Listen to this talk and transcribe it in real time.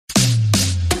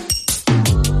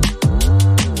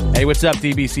Hey, what's up,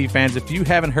 DBC fans? If you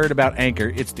haven't heard about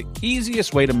Anchor, it's the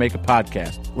easiest way to make a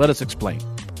podcast. Let us explain.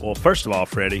 Well, first of all,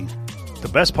 Freddie, the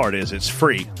best part is it's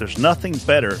free. There's nothing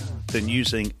better than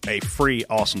using a free,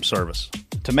 awesome service.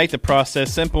 To make the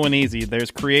process simple and easy, there's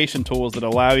creation tools that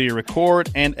allow you to record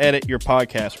and edit your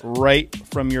podcast right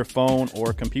from your phone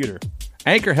or computer.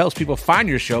 Anchor helps people find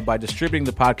your show by distributing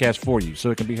the podcast for you,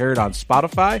 so it can be heard on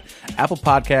Spotify, Apple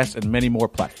Podcasts, and many more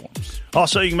platforms.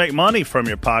 Also, you can make money from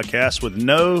your podcast with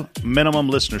no minimum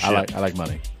listenership. I like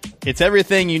money. It's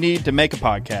everything you need to make a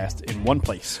podcast in one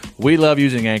place. We love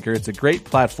using Anchor. It's a great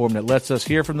platform that lets us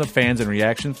hear from the fans in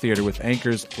Reaction Theater with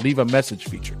Anchor's Leave a Message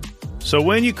feature. So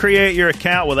when you create your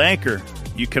account with Anchor,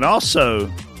 you can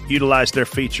also utilize their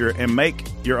feature and make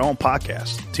your own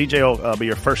podcast. TJ will be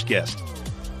your first guest.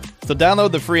 So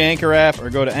download the free Anchor app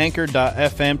or go to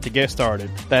anchor.fm to get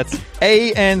started. That's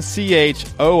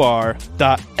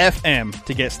ANCHOR.FM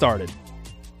to get started.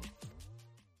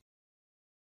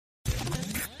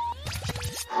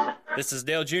 This is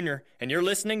Dale Jr., and you're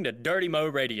listening to Dirty Mo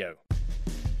Radio.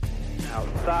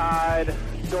 Outside,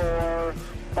 door,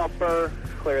 bumper,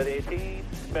 clear the 18.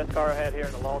 Best car ahead here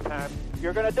in a long time.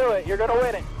 You're going to do it. You're going to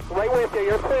win it. Right with you.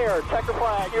 You're clear. Checker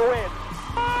flag. You win.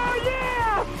 Oh,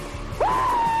 yeah! Woo!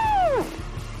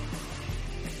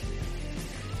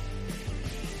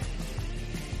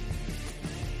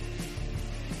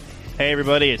 Hey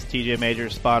everybody, it's TJ Major,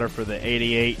 spotter for the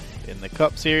 88 in the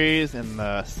Cup Series and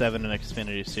the 7 in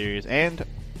Xfinity Series. And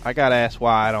I got to ask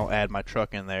why I don't add my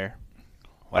truck in there.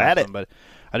 Well, add it. But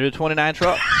I do a 29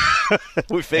 truck.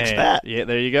 We fixed that. Yeah,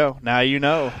 there you go. Now you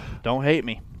know. Don't hate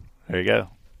me. There you go.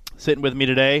 Sitting with me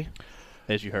today,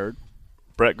 as you heard,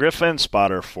 Brett Griffin,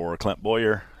 spotter for Clint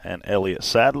Boyer and Elliott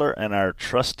Sadler, and our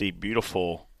trusty,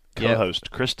 beautiful co-host,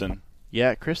 Kristen.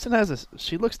 Yeah, Kristen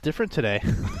she looks different today.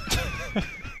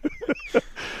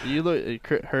 You look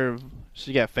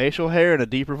she got facial hair and a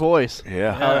deeper voice.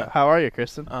 Yeah. How are you,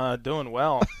 Kristen? Doing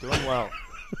well.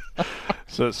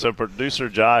 So producer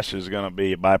Josh is going to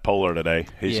be bipolar today.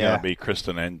 He's Yeah. going to be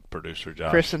Kristen and producer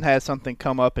Josh. Kristen had something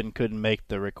come up and couldn't make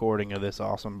the recording of this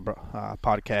awesome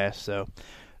podcast, so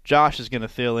Josh is going to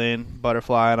fill in,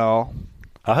 butterfly and all.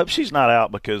 I hope she's not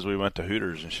out because we went to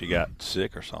Hooters and she got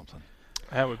sick or something.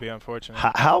 That would be unfortunate.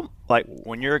 How like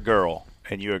when you're a girl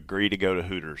and you agree to go to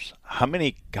Hooters, how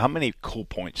many cool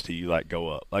points do you like go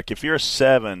up? Like if you're a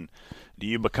 7, do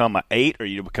you become an 8 or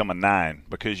you become a 9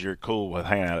 because you're cool with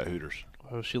hanging out at Hooters?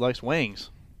 Oh, she likes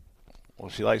wings. Well,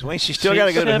 she likes wings. She still got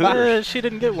to go to Hooters. She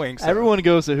didn't get wings. Everyone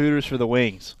goes to Hooters for the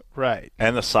wings. Right.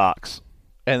 And the socks.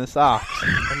 And the socks.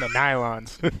 And the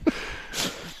nylons.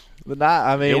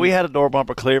 Yeah, we had a door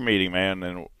bumper clear meeting, man,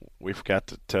 and we forgot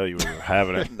to tell you we were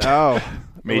having it. No.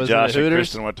 Me, Was it Josh, at and Hooters?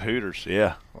 Kristen went to Hooters.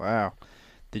 Yeah. Wow.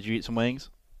 Did you eat some wings?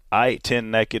 I ate 10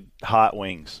 naked hot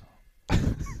wings.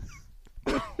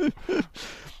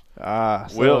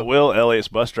 Will Elliott's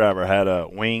bus driver had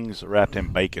wings wrapped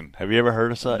in bacon. Have you ever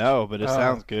heard of such? No, but it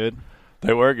sounds good.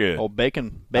 They were good. Old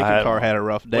bacon car had a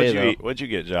rough day, though. What'd you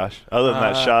get, Josh? Other than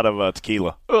that shot of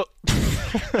tequila.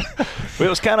 It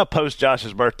was kind of post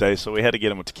Josh's birthday, so we had to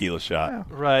get him a tequila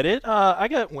shot. Right. I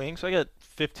got wings. I got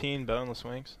 15 boneless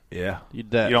wings. Yeah. You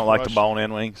don't like the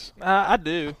bone-in wings? I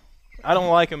do. I don't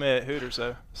like them at Hooters,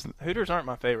 though. Hooters aren't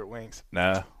my favorite wings.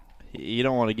 No. You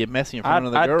don't want to get messy in front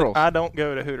of the girls. I don't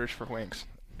go to Hooters for wings.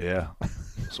 Yeah.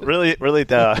 So really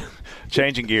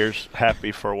changing gears.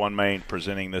 Happy for One Main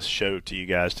presenting this show to you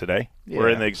guys today. Yeah. We're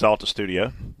in the Exalta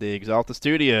studio. The Exalta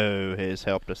studio has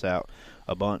helped us out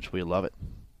a bunch. We love it.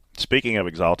 Speaking of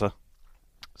Exalta,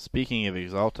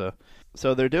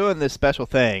 so they're doing this special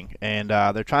thing, and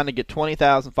they're trying to get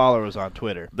 20,000 followers on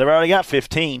Twitter. they've already got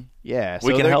 15. Yeah, so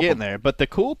We can they're help getting them. there. But the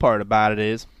cool part about it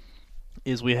is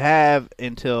we have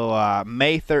until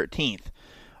May 13th.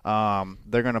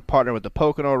 They're going to partner with the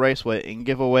Pocono Raceway and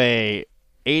give away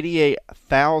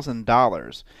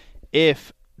 $88,000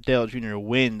 if Dale Jr.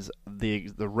 wins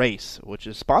the race, which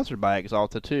is sponsored by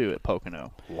Exalta 2 at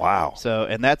Pocono. Wow. So,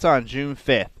 and that's on June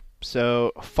 5th.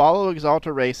 So follow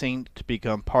Exalta Racing to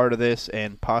become part of this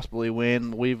and possibly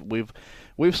win. We've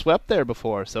swept there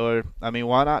before, so I mean,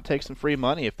 why not take some free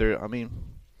money if they're? I mean,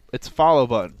 it's a follow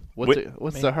button.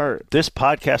 What's the hurt? This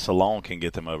podcast alone can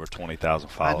get them over 20,000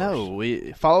 followers. I know.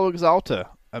 We follow Exalta.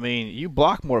 I mean, you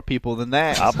block more people than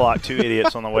that. I blocked 2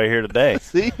 idiots on the way here today.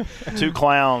 See, 2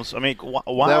 clowns. I mean, why? Is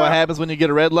that what happens when you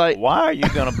get a red light? Why are you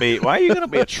gonna be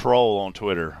a troll on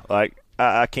Twitter? Like,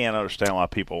 I can't understand why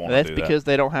people want to do that. That's because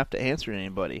they don't have to answer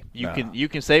anybody. You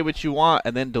can say what you want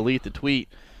and then delete the tweet.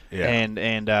 Yeah.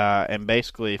 And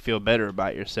basically feel better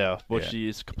about yourself, which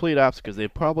is complete opposite because they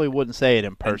probably wouldn't say it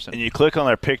in person. And you click on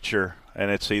their picture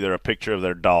and it's either a picture of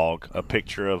their dog, a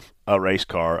picture of a race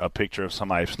car, a picture of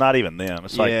somebody. It's not even them.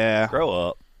 It's like, grow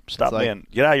up. Stop being.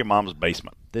 Get out of your mom's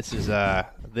basement. This is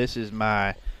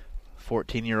my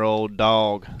 14-year-old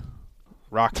dog,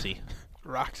 Roxy.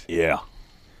 Roxy. Yeah.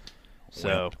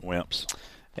 So Wimps.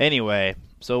 Anyway,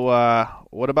 so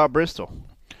what about Bristol?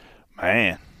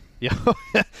 Man. Yeah,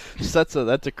 that's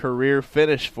a career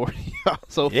finish for you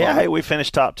so far. Yeah, hey, we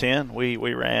finished top 10. We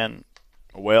ran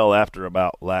well after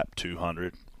about lap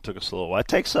 200. Took us a little while. It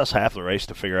takes us half the race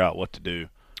to figure out what to do.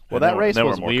 Well, that race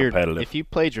was more weird. Competitive. If you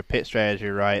played your pit strategy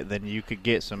right, then you could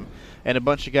get some. And a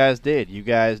bunch of guys did. You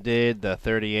guys did. The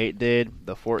 38 did.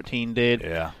 The 14 did.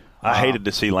 Yeah. I hated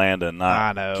to see Landon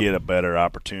not get a better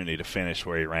opportunity to finish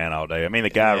where he ran all day. I mean,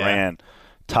 the guy ran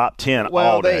top 10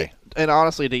 all day. And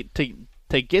honestly,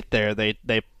 to get there,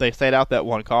 they stayed out that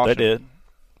one caution. They did,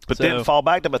 but didn't fall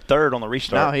back to a third on the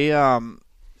restart. No,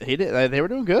 he did. They were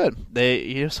doing good.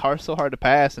 He was so hard to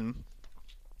pass, and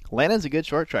Landon's a good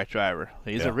short track driver.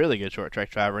 He's a really good short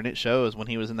track driver, and it shows. When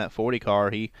he was in that 40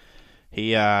 car, he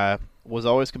was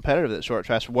always competitive at short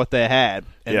tracks for what they had.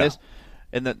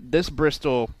 And this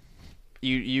Bristol,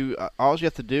 you all you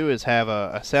have to do is have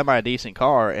a semi decent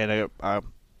car, and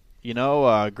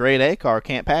a grade A car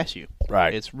can't pass you.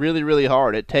 Right. It's really, really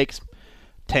hard. It takes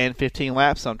 10, 15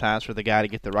 laps sometimes for the guy to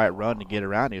get the right run to get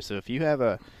around you. So if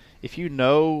you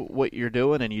know what you're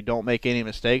doing and you don't make any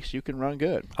mistakes, you can run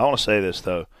good. I want to say this,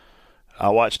 though. I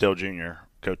watched Dale Jr.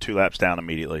 go 2 laps down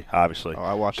immediately, obviously. Oh,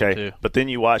 I watched it too. But then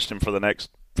you watched him for the next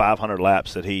 500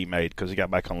 laps that he made because he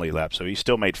got back on lead lap. So he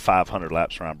still made 500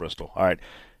 laps around Bristol. All right.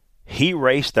 He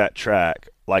raced that track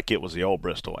like it was the old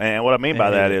Bristol. And what I mean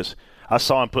by that is I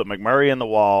saw him put McMurray in the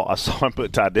wall. I saw him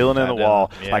put Ty Dillon in the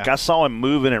wall. Yeah. Like I saw him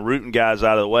moving and rooting guys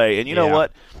out of the way. And you know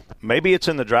what? Maybe it's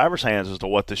in the driver's hands as to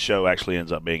what this show actually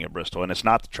ends up being at Bristol, and it's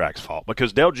not the track's fault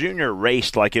because Dale Jr.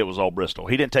 raced like it was old Bristol.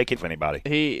 He didn't take it for anybody.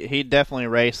 He definitely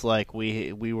raced like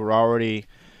we were already.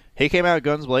 He came out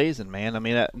guns blazing, man. I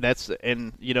mean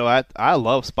I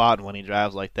love spotting when he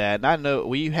drives like that, and I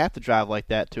know you have to drive like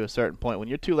that to a certain point. When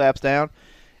you're 2 laps down,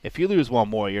 if you lose one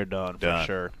more, you're done. For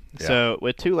sure. Yeah. So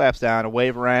with 2 laps down, a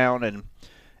wave around, and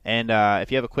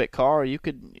if you have a quick car, you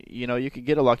could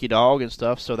get a lucky dog and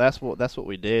stuff. So that's what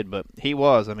we did. But he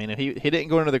didn't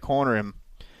go into the corner and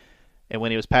when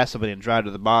he was past somebody and drive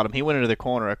to the bottom, he went into the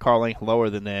corner a car length lower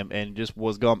than them and just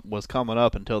was coming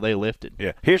up until they lifted.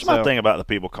 Yeah. Here's my thing about the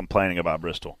people complaining about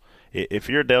Bristol. If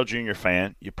you're a Dale Jr.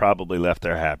 fan, you probably left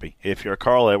there happy. If you're a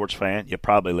Carl Edwards fan, you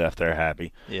probably left there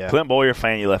happy. Yeah. Clint Boyer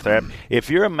fan, you left there happy. If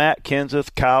you're a Matt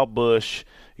Kenseth, Kyle Busch,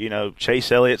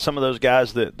 Chase Elliott, some of those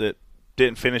guys that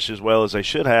didn't finish as well as they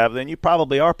should have, then you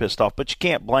probably are pissed off. But you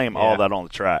can't blame all that on the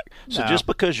track. So just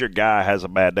because your guy has a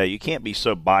bad day, you can't be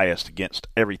so biased against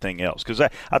everything else. Because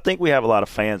I think we have a lot of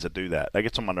fans that do that. That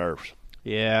gets on my nerves.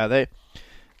 Yeah,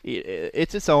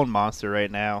 it's its own monster right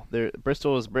now.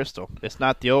 Bristol is Bristol. It's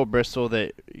not the old Bristol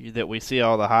that we see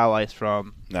all the highlights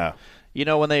from. No.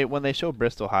 When they show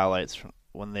Bristol highlights,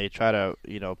 when they try to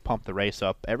pump the race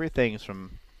up, everything's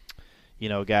from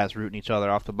guys rooting each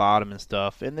other off the bottom and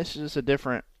stuff. And this is a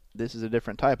different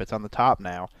type. It's on the top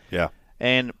now. Yeah.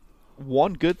 And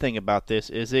one good thing about this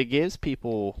is it gives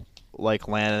people like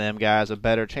Landon and them guys a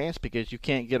better chance because you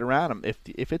can't get around them.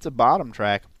 If it's a bottom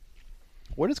track,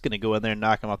 we're just going to go in there and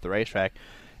knock them off the racetrack.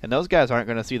 And those guys aren't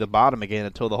going to see the bottom again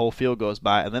until the whole field goes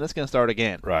by, and then it's going to start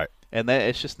again. Right. And then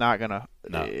it's just not going to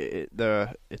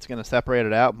it's going to separate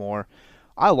it out more.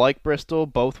 I like Bristol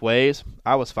both ways.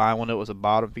 I was fine when it was a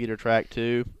bottom feeder track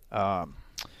too.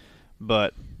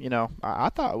 But, I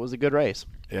thought it was a good race.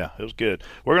 Yeah, it was good.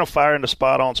 We're going to fire into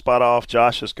spot on, spot off.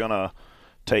 Josh is going to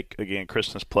take, again,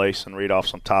 Kristen's place and read off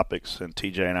some topics, and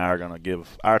TJ and I are going to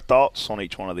give our thoughts on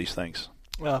each one of these things.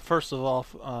 First of all,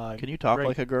 can you talk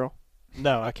like a girl?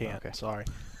 No, I can't. Okay. Sorry.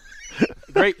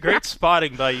 Great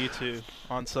spotting by you two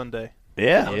on Sunday.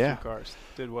 Yeah. Cars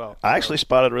did well. I actually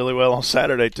spotted really well on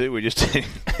Saturday, too. We just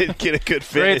didn't get a good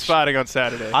finish. Great spotting on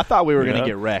Saturday. I thought we were going to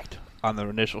get wrecked on the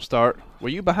initial start. Were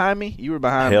you behind me? You were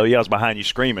behind me. Hell yeah, I was behind you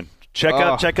screaming. Check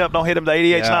up, don't hit him. The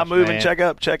 88's not moving. Man.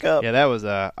 Check up. Yeah, that was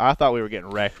I thought we were getting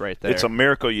wrecked right there. It's a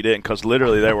miracle you didn't because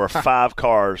literally there were 5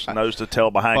 cars nose to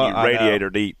tail behind you, radiator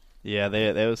deep. Yeah,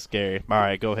 that was scary. All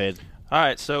right, go ahead. All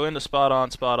right, so in the spot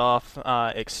on, spot off,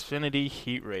 Xfinity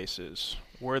heat races.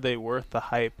 Were they worth the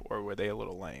hype or were they a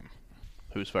little lame?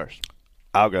 Who's first?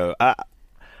 I'll go.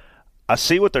 I I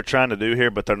see what they're trying to do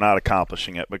here, but they're not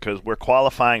accomplishing it because we're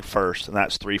qualifying first, and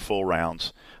that's 3 full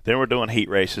rounds. Then we're doing heat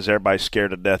races. Everybody's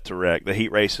scared to death to wreck. The heat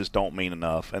races don't mean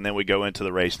enough. And then we go into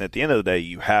the race. And at the end of the day,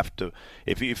 you have to –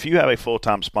 if you have a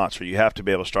full-time sponsor, you have to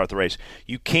be able to start the race.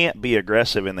 You can't be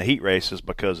aggressive in the heat races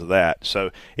because of that.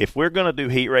 So if we're going to do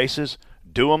heat races,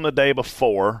 do them the day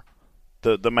before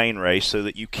the main race so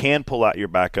that you can pull out your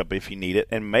backup if you need it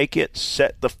and make it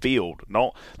set the field.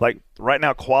 Don't – like right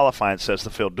now qualifying sets the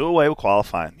field. Do away with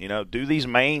qualifying. Do these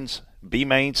mains, B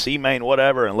main, C main,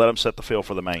 whatever, and let them set the field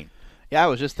for the main. Yeah, I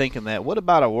was just thinking that. What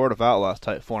about a World of Outlaws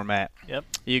type format? Yep.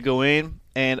 You go in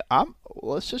and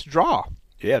let's just draw.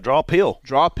 Yeah, draw a pill.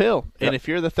 Draw a pill. Yep. And if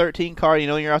you're the 13 car,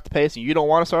 you're off the pace and you don't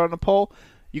want to start on the pole,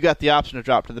 you got the option to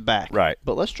drop to the back. Right.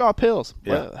 But let's draw pills.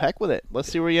 Yeah. Heck with it.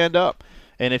 Let's see where you end up.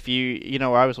 And if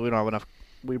obviously we don't have enough,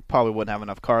 we probably wouldn't have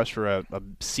enough cars for a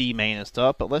C main and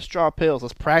stuff, but let's draw pills.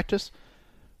 Let's practice.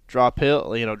 Draw a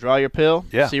pill, draw your pill.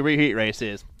 Yeah. See where your heat race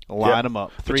is. Line them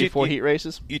up. 3 or 4 heat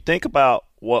races. You think about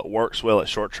what works well at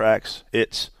short tracks,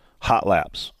 it's hot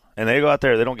laps. And they go out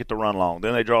there, they don't get to run long.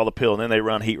 Then they draw the pill, and then they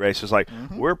run heat races. Like,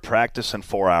 we're practicing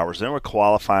 4 hours. Then we're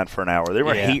qualifying for an hour. Then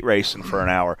we're heat racing for an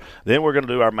hour. Then we're going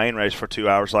to do our main race for 2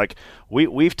 hours. Like,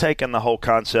 we've taken the whole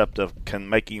concept of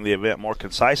making the event more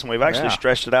concise, and we've actually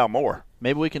stretched it out more.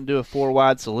 Maybe we can do a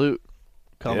 4-wide salute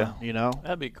coming,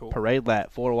 That'd be cool. Parade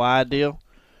lap, 4-wide deal.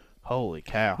 Holy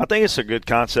cow. I think it's a good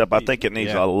concept. I think it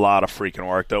needs a lot of freaking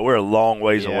work, though. We're a long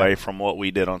ways away from what we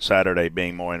did on Saturday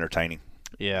being more entertaining.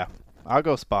 Yeah. I'll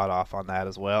go spot off on that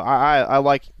as well. I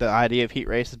like the idea of heat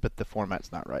races, but the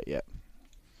format's not right yet.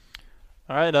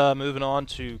 All right, moving on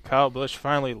to Kyle Busch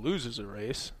finally loses a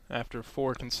race after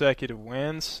 4 consecutive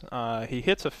wins. He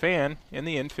hits a fan in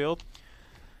the infield.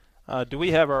 Do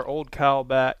we have our old Kyle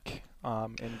back?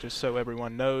 And just so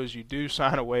everyone knows, you do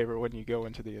sign a waiver when you go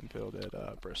into the infield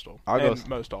at Bristol.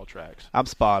 Most all tracks. I'm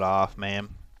spot off, man.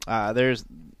 There's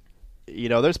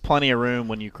plenty of room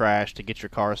when you crash to get your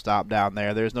car stopped down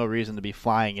there. There's no reason to be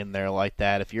flying in there like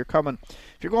that. If you're going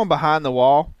behind the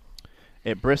wall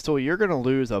at Bristol, you're going to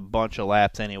lose a bunch of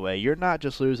laps anyway. You're not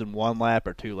just losing 1 lap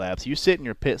or 2 laps. You sit in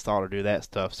your pit stall to do that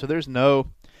stuff. So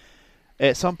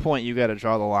at some point you got to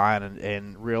draw the line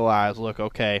and realize, look,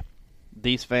 okay,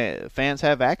 these fans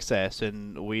have access,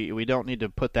 and we don't need to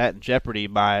put that in jeopardy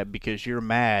because you're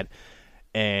mad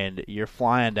and you're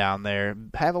flying down there.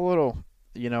 Have a little,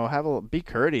 be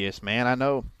courteous, man. I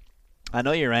know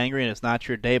you're angry and it's not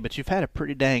your day, but you've had a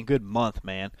pretty dang good month,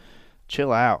 man.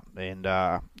 Chill out, and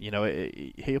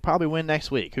he'll probably win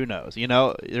next week. Who knows?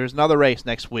 There's another race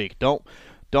next week. Don't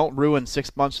ruin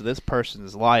 6 months of this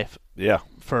person's life. Yeah.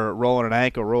 For rolling an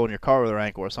ankle, rolling your car with their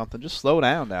ankle or something. Just slow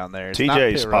down there.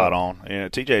 TJ's spot on.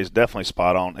 TJ's definitely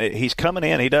spot on. He's coming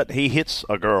in. He hits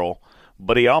a girl,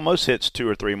 but he almost hits 2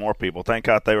 or 3 more people. Thank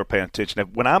God they were paying attention.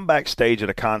 When I'm backstage at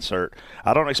a concert,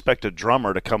 I don't expect a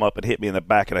drummer to come up and hit me in the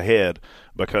back of the head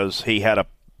because he had a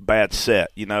bad set.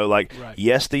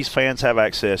 Yes, these fans have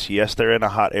access. Yes, they're in a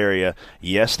hot area.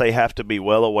 Yes, they have to be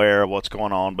well aware of what's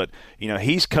going on. But,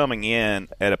 he's coming in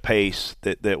at a pace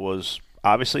that was –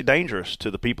 obviously dangerous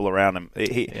to the people around him.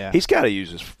 He's got to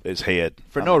use his head.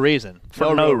 For no reason.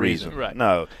 For no reason. Right.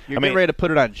 No. You're getting ready to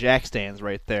put it on jack stands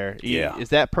right there. Yeah. Is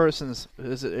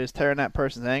tearing that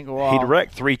person's ankle off? He'd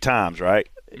wrecked 3 times, right?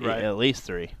 Right. At least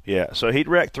 3. Yeah. So he'd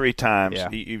wrecked 3 times. Yeah.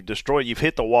 You've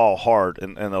hit the wall hard,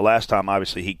 and the last time,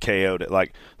 obviously, he KO'd it.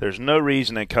 Like, there's no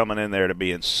reason in coming in there to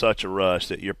be in such a rush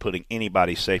that you're putting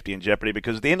anybody's safety in jeopardy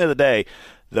because at the end of the day,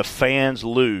 the fans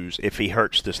lose if he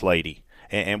hurts this lady.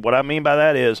 And what I mean by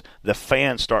that is the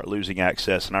fans start losing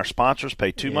access, and our sponsors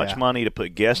pay too much money to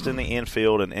put guests in the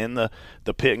infield and in the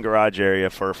pit and garage area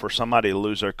for somebody to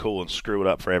lose their cool and screw it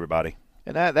up for everybody.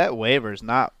 And that waiver is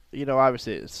not,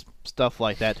 obviously it's stuff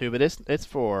like that too, but it's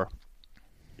for,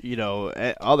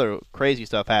 other crazy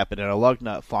stuff happening, a lug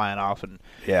nut flying off and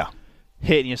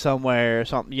hitting you somewhere or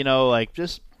something,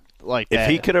 just like that. If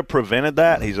he could have prevented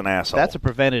that, he's an asshole. That's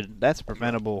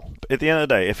preventable. At the end of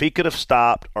the day, if he could have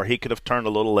stopped or he could have turned a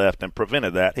little left and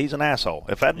prevented that, he's an asshole.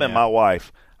 If that had been my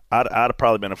wife, I'd have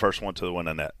probably been the first one to win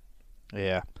the net.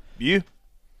 Yeah. You?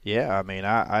 Yeah, I mean,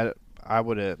 I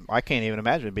would have. I can't even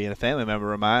imagine being a family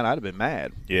member of mine. I'd have been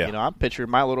mad. Yeah. I'm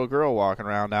picturing my little girl walking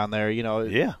around down there.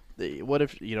 Yeah. What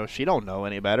if she don't know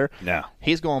any better? No.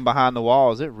 He's going behind the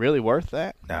wall. Is it really worth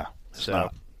that? No. So,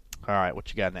 all right, what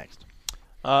you got next?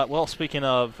 Well, speaking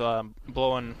of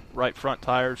blowing right front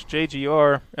tires,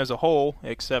 JGR as a whole,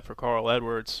 except for Carl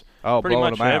Edwards, pretty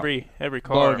blowing much them out. every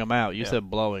car. Blowing them out. You said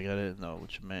blowing. I didn't know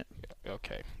what you meant.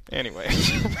 Okay. Anyway,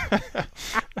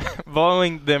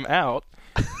 blowing them out.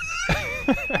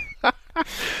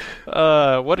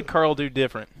 What did Carl do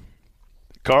different?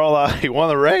 Carl, he won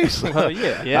the race. Well,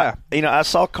 yeah. Yeah. I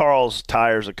saw Carl's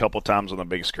tires a couple times on the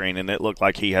big screen, and it looked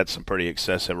like he had some pretty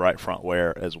excessive right front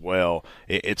wear as well.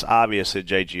 It's obvious at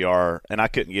JGR, and I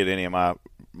couldn't get any of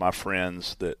my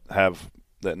friends that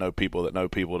know people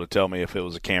to tell me if it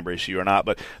was a camber issue or not,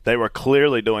 but they were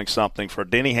clearly doing something for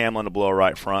Denny Hamlin to blow a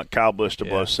right front, Kyle Busch to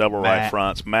blow several right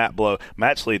fronts,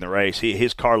 Matt's leading the race.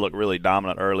 His car looked really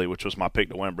dominant early, which was my pick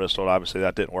to win Bristol. Obviously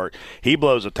that didn't work. He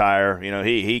blows a tire,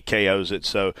 he KOs it.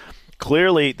 So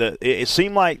clearly it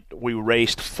seemed like we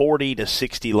raced 40 to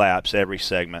 60 laps every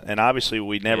segment, and obviously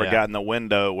we never got in the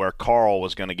window where Carl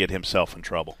was going to get himself in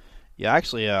trouble. Yeah,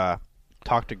 actually,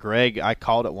 talked to Greg. I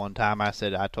called it one time. I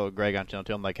told Greg on Channel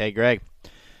 2, I'm like, hey, Greg,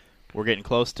 we're getting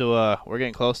close to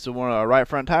one a right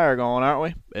front tire going, aren't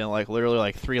we? And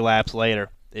literally 3 laps later,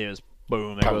 it was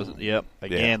boom. There goes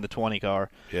the 20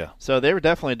 car. Yeah. So they were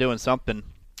definitely doing something.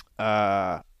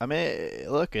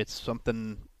 Look, it's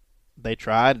something they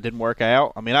tried. It didn't work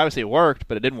out. I mean, obviously it worked,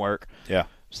 but it didn't work. Yeah.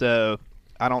 So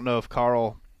I don't know if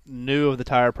Carl knew of the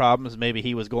tire problems. Maybe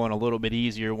he was going a little bit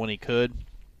easier when he could.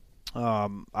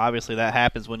 Obviously that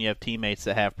happens when you have teammates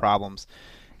that have problems.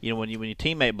 When your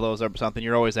teammate blows up or something,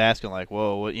 you're always asking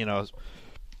whoa, what, is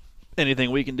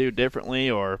anything we can do differently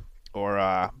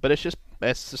but it's just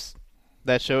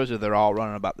that shows you they're all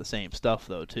running about the same stuff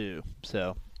though too.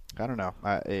 So I don't know.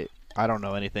 I don't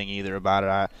know anything either about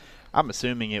it. I'm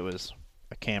assuming it was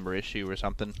a camber issue or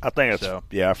something. I think it's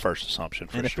our first assumption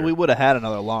for sure. And if we would have had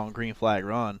another long green flag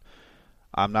run,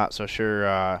 I'm not so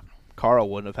sure Carl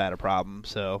wouldn't have had a problem.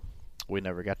 So we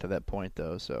never got to that point,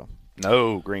 though. So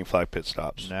no green flag pit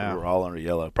stops. No. We were all under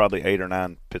yellow. Probably 8 or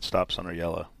 9 pit stops under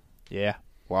yellow. Yeah,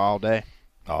 well, all day.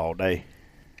 All day.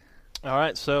 All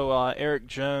right, so Eric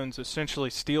Jones essentially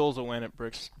steals a win at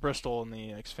Bristol in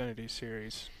the Xfinity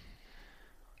Series.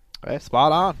 Hey,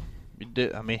 spot on. He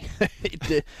did. I mean,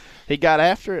 he got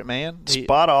after it, man.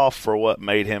 Spot off for what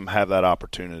made him have that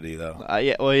opportunity, though.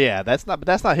 That's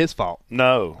not his fault.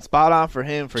 No. Spot on for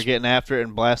him for getting after it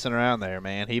and blasting around there,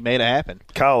 man. He made it happen.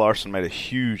 Kyle Larson made a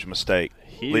huge mistake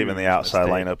leaving the outside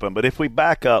lane open. But if we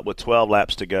back up with 12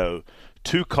 laps to go,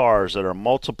 2 cars that are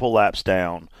multiple laps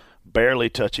down barely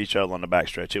touch each other on the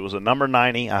backstretch. It was a number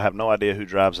 90. I have no idea who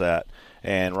drives that.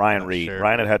 And Ryan Reed. Sure.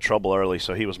 Ryan had trouble early,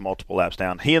 so he was multiple laps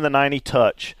down. He and the 90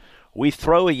 touch. We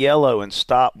throw a yellow and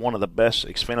stop one of the best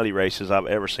Xfinity races I've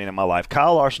ever seen in my life.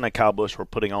 Kyle Larson and Kyle Busch were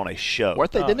putting on a show.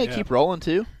 Weren't they? Didn't they keep rolling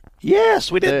too?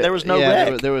 Yes, we did. There was no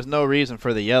wreck. There was no reason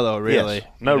for the yellow, really. Yes,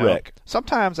 no wreck.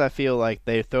 Sometimes I feel like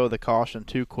they throw the caution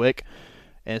too quick,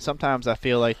 and sometimes I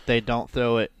feel like they don't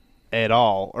throw it at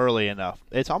all early enough.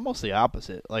 It's almost the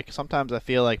opposite. Sometimes I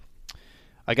feel like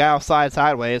a guy will slide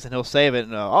sideways and he'll save it,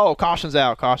 and caution's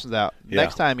out. Yeah.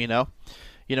 Next time,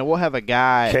 we'll have a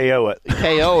guy KO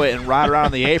it and ride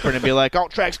around the apron and be like, "Oh,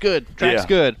 track's good,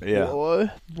 good." Yeah.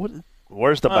 What?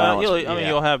 Where's the balance?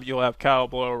 You'll have Kyle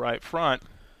blow right front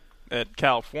at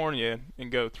California and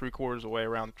go 3/4 of the way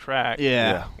around the track.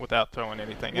 Yeah. Without throwing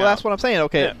anything out. Well, that's what I'm saying.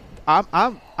 Okay, Yeah.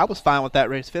 I was fine with that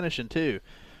race finishing too.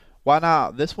 Why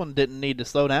not? This one didn't need to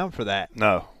slow down for that.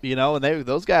 No. And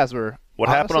those guys were. What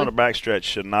happened on the backstretch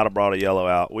should not have brought a yellow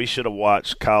out. We should have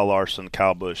watched Kyle Larson,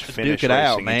 Kyle Busch finish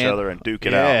racing each other and duke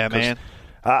it out. Yeah,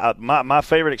 man. My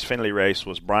favorite Xfinity race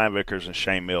was Brian Vickers and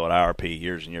Shane Mill at IRP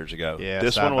years and years ago. Yeah,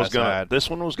 this one was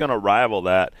going to rival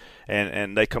that,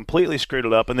 and they completely screwed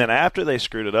it up. And then after they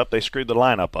screwed it up, they screwed the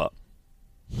lineup up.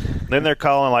 Then they're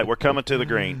calling we're coming to the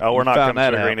green. Oh, we're not coming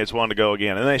to the green. It's one to go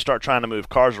again. And then they start trying to move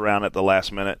cars around at the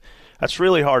last minute. That's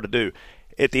really hard to do.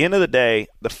 At the end of the day,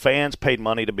 the fans paid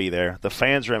money to be there. The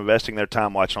fans are investing their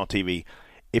time watching on TV.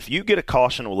 If you get a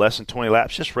caution with less than 20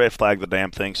 laps, just red flag the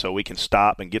damn thing so we can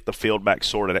stop and get the field back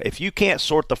sorted out. If you can't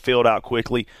sort the field out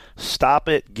quickly, stop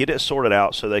it, get it sorted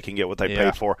out so they can get what they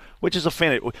paid for, which is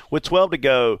Xfinity. With 12 to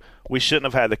go, we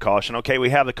shouldn't have had the caution. Okay,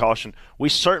 we have the caution. We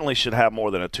certainly should have more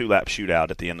than a 2-lap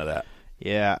shootout at the end of that.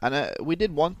 Yeah, and we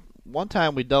did one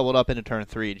time we doubled up into turn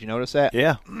 3. Did you notice that?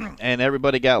 Yeah. And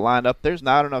everybody got lined up. There's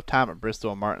not enough time at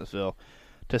Bristol and Martinsville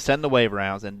to send the wave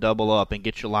rounds and double up and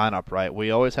get your lineup right.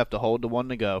 We always have to hold to one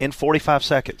to go. In 45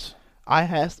 seconds. I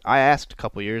asked a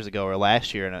couple years ago or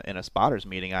last year in a spotters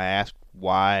meeting, I asked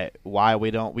why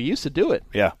we don't. We used to do it.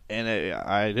 Yeah. And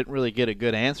I didn't really get a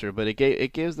good answer, but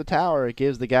it gives the tower, it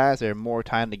gives the guys there more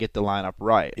time to get the lineup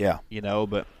right. Yeah.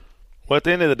 But. Well, at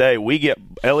the end of the day,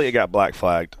 Elliott got black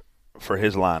flagged for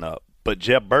his lineup, but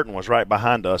Jeb Burton was right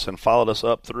behind us and followed us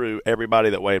up through everybody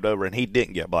that waved over, and he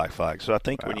didn't get black flagged. So I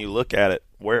think when you look at it,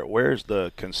 where's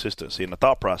the consistency in the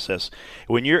thought process?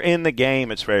 When you're in the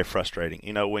game, it's very frustrating.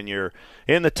 When you're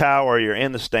in the tower, you're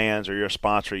in the stands, or you're a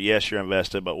sponsor, yes, you're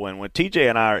invested. But when TJ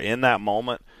and I are in that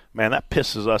moment, Man, that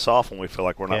pisses us off when we feel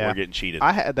like we're getting cheated.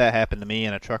 I had that happen to me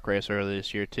in a truck race earlier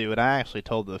this year too, and I actually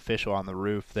told the official on the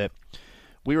roof that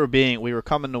we were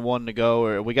coming to one to go,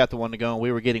 or we got the one to go, and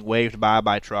we were getting waved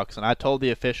by trucks. And I told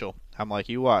the official, I'm like,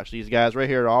 you watch, these guys right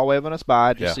here are all waving us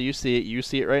by, just so you see it. You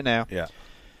see it right now. Yeah.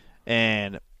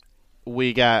 And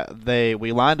we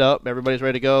lined up, everybody's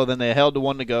ready to go. Then they held the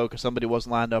one to go because somebody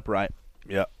wasn't lined up right.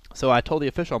 Yeah. So I told the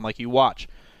official, I'm like, you watch.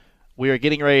 We are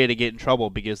getting ready to get in trouble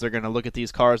because they're going to look at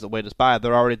these cars that wait us by.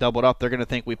 They're already doubled up. They're going to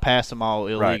think we passed them all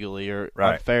illegally or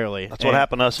unfairly. That's what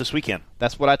happened to us this weekend.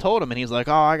 That's what I told him, and he's like,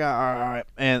 "Oh, all right."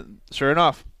 And sure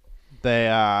enough, they,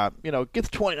 get the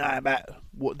 29 back.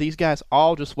 These guys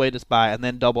all just waited us by and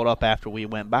then doubled up after we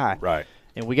went by. Right.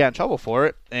 And we got in trouble for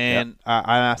it. And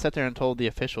I sat there and told the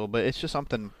official, but it's just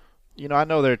something. I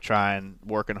know they're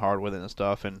working hard with it and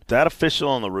stuff. And that official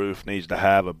on the roof needs to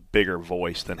have a bigger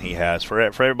voice than he has. For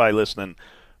everybody listening,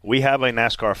 we have a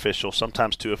NASCAR official,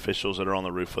 sometimes two officials that are on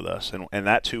the roof with us, and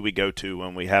that's who we go to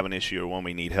when we have an issue or when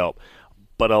we need help.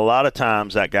 But a lot of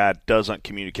times that guy doesn't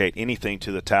communicate anything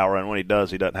to the tower, and when he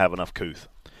does, he doesn't have enough couth.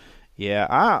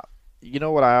 Yeah, you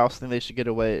know what I also think they should get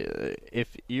away?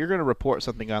 If you're going to report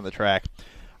something on the track,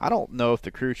 I don't know if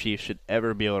the crew chief should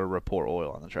ever be able to report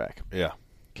oil on the track. Yeah.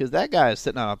 Because that guy is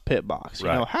sitting on a pit box.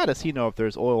 How does he know if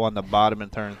there's oil on the bottom in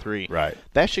turn 3? Right.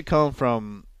 That should come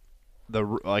from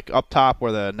up top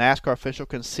where the NASCAR official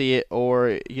can see it,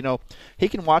 or he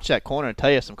can watch that corner and tell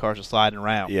you some cars are sliding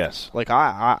around. Yes. Like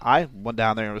I went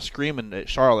down there and was screaming at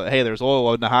Charlotte, "Hey, there's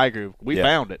oil in the high groove. We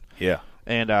found it." Yeah.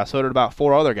 And so did about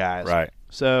 4 other guys. Right.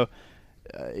 So,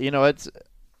 it's.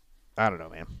 I don't know,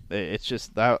 man. It's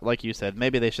just that, like you said,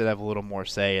 maybe they should have a little more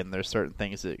say, and there's certain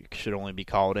things that should only be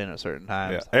called in at certain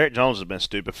times. Yeah. Eric Jones has been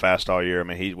stupid fast all year. I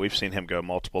mean, we've seen him go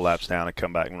multiple laps down and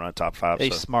come back and run top 5.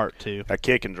 He's smart too. That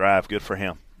kid can drive. Good for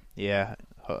him. Yeah.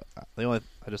 I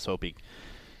just hope he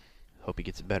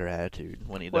gets a better attitude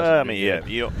when he does. Well, I mean,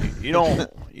 you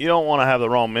don't want to have the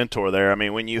wrong mentor there. I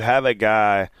mean, when you have a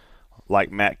guy like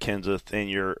Matt Kenseth in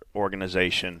your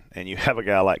organization, and you have a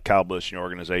guy like Kyle Busch in your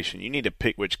organization, you need to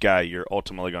pick which guy you're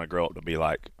ultimately going to grow up to be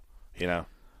like. Yeah.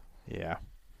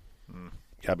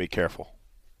 Gotta be careful.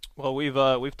 Well,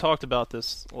 we've talked about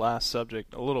this last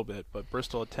subject a little bit, but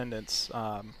Bristol attendance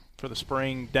for the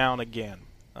spring down again.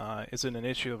 Is it an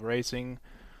issue of racing,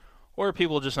 or are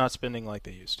people just not spending like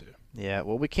they used to? Yeah.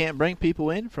 Well, we can't bring people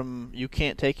in you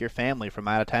can't take your family from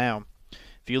out of town.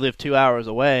 If you live 2 hours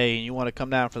away and you want to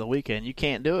come down for the weekend, you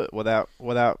can't do it without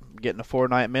getting a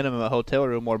 4-night minimum at a hotel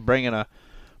room or bringing a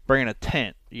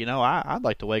tent. I'd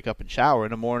like to wake up and shower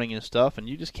in the morning and stuff, and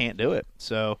you just can't do it.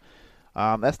 So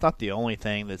that's not the only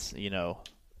thing that's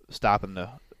stopping the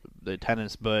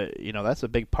attendance, but that's a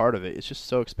big part of it. It's just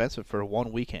so expensive for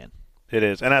one weekend. It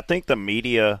is, and I think the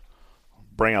media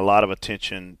bring a lot of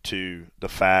attention to the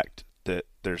fact that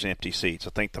there's empty seats. I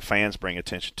think the fans bring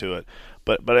attention to it.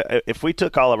 But if we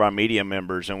took all of our media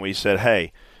members and we said,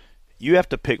 hey, you have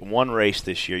to pick one race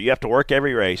this year. You have to work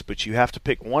every race, but you have to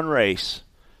pick one race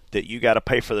that you got to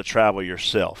pay for the travel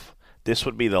yourself. This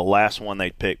would be the last one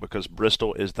they'd pick because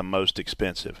Bristol is the most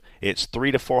expensive. It's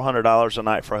 $300 to $400 a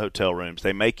night for hotel rooms.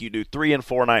 They make you do 3 and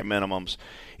 4 night minimums.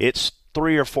 It's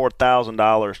 $3,000 or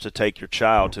 $4,000 to take your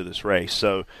child to this race.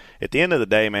 So at the end of the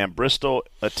day, man, Bristol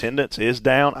attendance is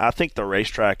down. I think the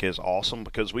racetrack is awesome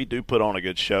because we do put on a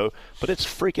good show, but it's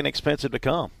freaking expensive to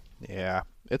come. Yeah,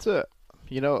 it's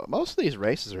most of these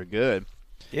races are good.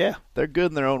 Yeah, they're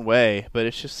good in their own way, but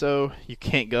it's just so you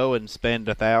can't go and spend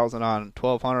 $1,000 on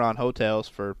 $1,200 on hotels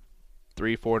for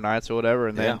 3-4 nights or whatever,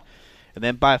 and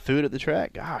then buy food at the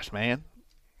track. Gosh, man,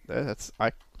 it's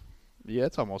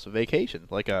almost a vacation,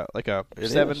 like a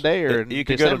 7-day or you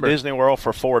could December. go to Disney World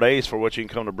for 4 days for what you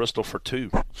can come to Bristol for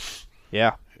 2.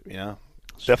 Yeah,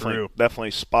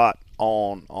 definitely spot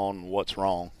on what's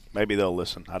wrong. Maybe they'll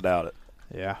listen. I doubt it.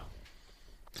 Yeah.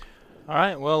 All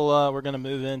right, well, we're going to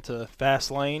move into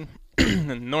Fast Lane.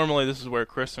 And normally this is where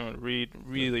Kristen would read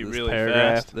really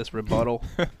paragraph, fast. This rebuttal.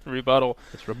 Rebuttal.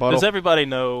 Does everybody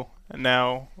know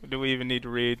now? Do we even need to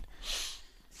read?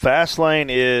 Fast Lane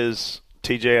is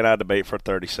TJ and I debate for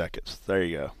 30 seconds. There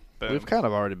you go. Boom. We've kind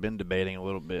of already been debating a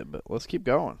little bit, but let's keep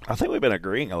going. I think we've been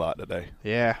agreeing a lot today.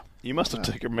 Yeah. You must have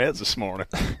took your meds this morning.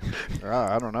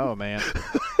 I don't know, man.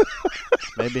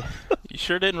 Maybe. You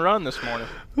sure didn't run this morning.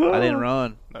 I didn't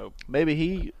run. Nope. Maybe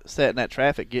he sat in that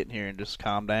traffic getting here and just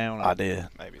calmed down. I did.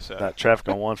 Maybe so. That traffic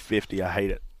on 150, I hate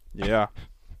it. Yeah.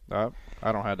 I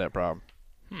don't have that problem.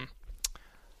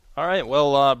 All right,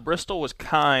 well, Bristol was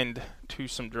kind to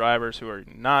some drivers who are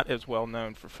not as well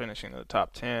known for finishing in the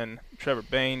top 10. Trevor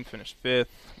Bayne finished 5th.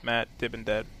 Matt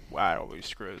DiBenedetto. Wow, I always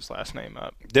screw his last name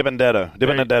up.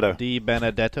 DiBenedetto. Di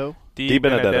Benedetto. Di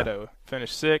Benedetto.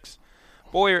 Finished 6th.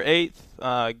 Boyer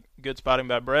 8th. Good spotting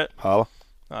by Brett. Holla.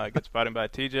 Good spotting by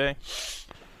TJ.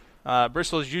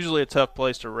 Bristol is usually a tough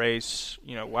place to race.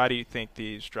 Why do you think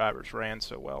these drivers ran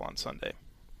so well on Sunday?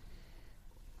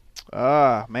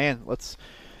 Man,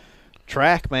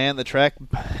 track, man. The track,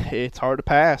 it's hard to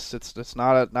pass. It's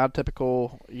not a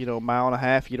typical, mile and a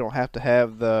half. You don't have to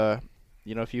have the,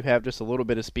 if you have just a little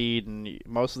bit of speed, and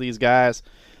most of these guys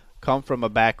come from a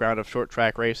background of short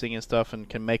track racing and stuff and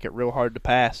can make it real hard to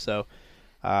pass. So,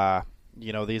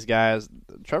 these guys,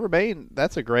 Trevor Bayne,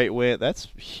 that's a great win. That's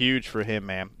huge for him,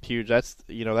 man. Huge. That's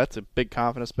a big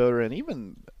confidence builder. And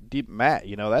even Deep Matt,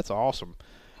 that's awesome.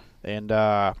 And,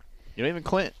 even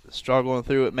Clint struggling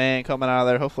through it, man, coming out of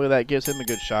there. Hopefully that gives him a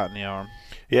good shot in the arm.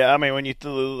 Yeah, I mean, when you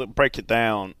break it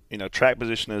down, track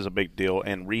position is a big deal,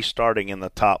 and restarting in the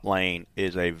top lane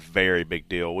is a very big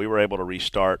deal. We were able to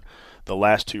restart the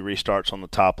last 2 restarts on the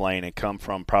top lane and come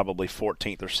from probably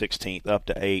 14th or 16th up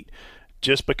to 8th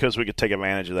just because we could take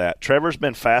advantage of that. Trevor's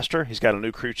been faster. He's got a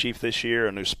new crew chief this year,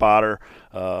 a new spotter.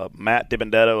 Matt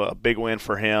DiBenedetto, a big win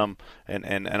for him.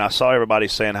 And I saw everybody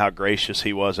saying how gracious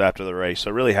he was after the race.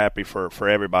 So really happy for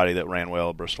everybody that ran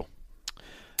well at Bristol.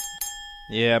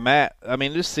 Yeah, Matt, I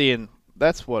mean, just seeing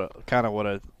that's what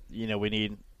we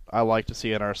need. I like to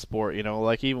see in our sport,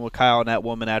 like even with Kyle and that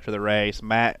woman after the race,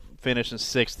 Matt finishing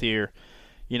 6th here.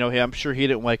 I'm sure he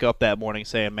didn't wake up that morning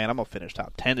saying, man, I'm going to finish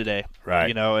top 10 today.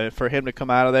 Right. And for him to come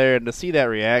out of there and to see that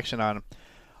reaction on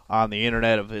the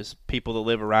internet of his people that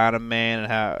live around him, man,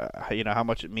 and how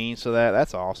much it means to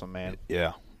that's awesome, man.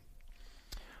 Yeah.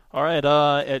 All right,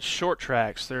 at short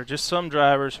tracks, there are just some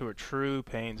drivers who are true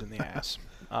pains in the ass.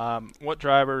 What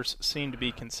drivers seem to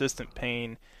be consistent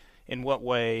pain? In what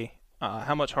way?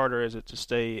 How much harder is it to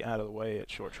stay out of the way at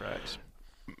short tracks?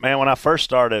 Man, when I first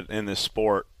started in this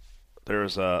sport, there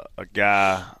was a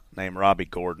guy named Robbie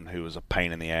Gordon who was a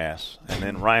pain in the ass. And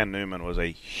then Ryan Newman was a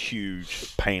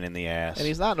huge pain in the ass. And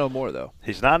he's not no more, though.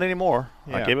 He's not anymore.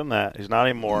 Yeah. I give him that. He's not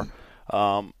anymore.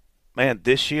 Man,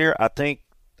 this year I think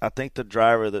the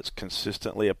driver that's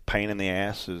consistently a pain in the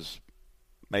ass is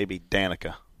maybe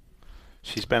Danica.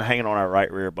 She's been hanging on our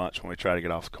right rear bunch when we try to get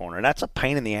off the corner. And that's a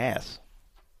pain in the ass.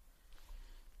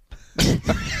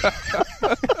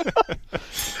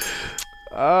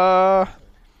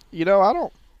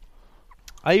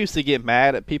 I used to get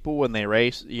mad at people when they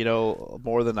race,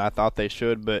 more than I thought they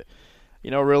should. But,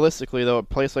 realistically, though, a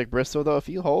place like Bristol, though, if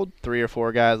you hold 3 or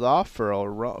 4 guys off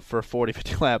for 40,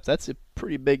 50 laps, that's a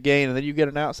pretty big gain. And then you get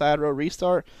an outside row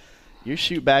restart, you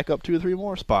shoot back up 2 or 3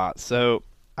 more spots. So,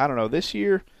 I don't know. This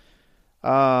year,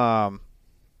 I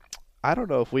don't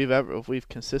know if we've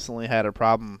consistently had a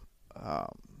problem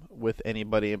with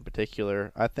anybody in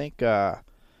particular. I think I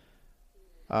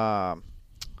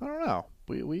don't know.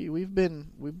 We've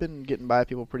been getting by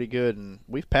people pretty good, and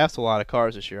we've passed a lot of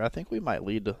cars this year. I think we might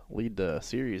lead the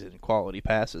series in quality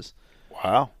passes.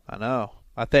 Wow. I know.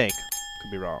 I think.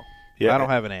 Could be wrong. Yeah. I don't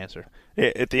have an answer.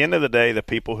 At the end of the day, the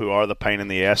people who are the pain in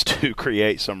the ass do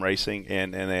create some racing,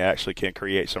 and they actually can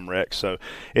create some wrecks. So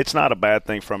it's not a bad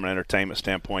thing from an entertainment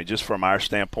standpoint, just from our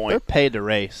standpoint. They're paid to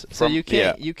race. So you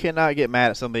cannot get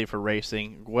mad at somebody for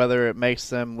racing, whether it makes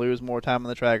them lose more time on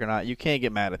the track or not. You can't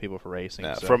get mad at people for racing.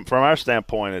 No, so. From our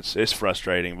standpoint, it's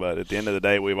frustrating, but at the end of the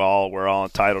day, we're all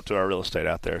entitled to our real estate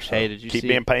out there. So hey, did you keep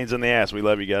being pains in the ass. We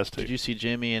love you guys too. Did you see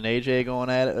Jimmy and AJ going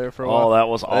at it there for a while? Oh, that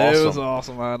was awesome. It was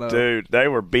awesome, I know. Dude, they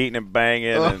were beating and banging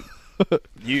and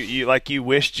you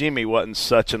wish Jimmy wasn't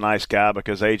such a nice guy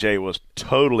because AJ was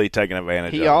totally taking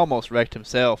advantage of him. He almost wrecked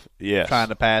himself yes. trying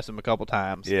to pass him a couple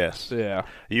times. Yes. Yeah.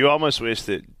 You almost wish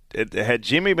that had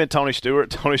Jimmy been Tony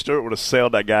Stewart would have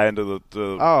sailed that guy into the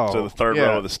third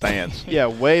row of the stands. Yeah,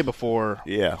 way before.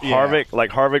 Yeah.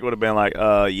 Harvick would have been like,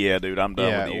 yeah, dude, I'm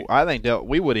done with you. I think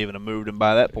we would even have moved him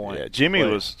by that point. Yeah,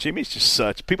 Jimmy's just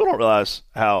such – people don't realize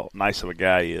how nice of a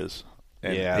guy he is.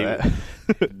 And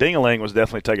Ding-a-ling was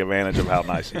definitely taking advantage of how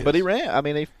nice he is. But he ran. I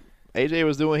mean, AJ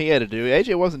was doing what he had to do.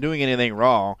 AJ wasn't doing anything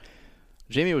wrong.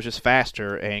 Jimmy was just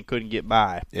faster and couldn't get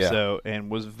by. Yeah.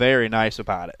 And was very nice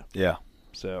about it. Yeah.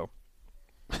 So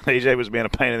AJ was being a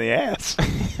pain in the ass.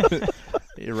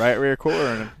 Your right rear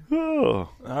corner. Oh.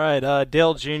 All right.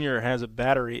 Dale Jr. has a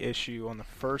battery issue on the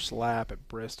first lap at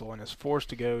Bristol and is forced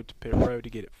to go to pit road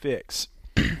to get it fixed.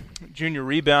 Jr.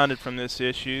 rebounded from this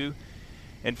issue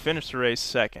and finished the race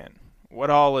second.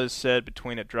 What all is said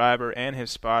between a driver and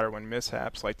his spotter when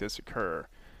mishaps like this occur?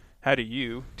 How do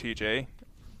you, TJ,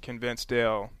 convince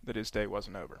Dale that his day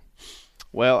wasn't over?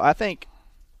 Well, I think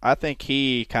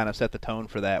he kind of set the tone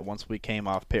for that once we came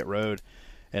off pit road,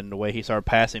 and the way he started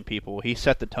passing people, he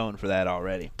set the tone for that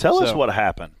already. Tell us what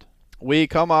happened. We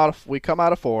come out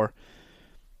of 4.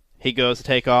 He goes to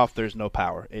take off. There's no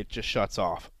power. It just shuts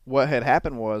off. What had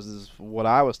happened was what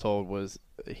I was told was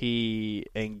he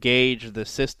engaged the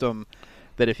system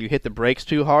that if you hit the brakes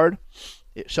too hard,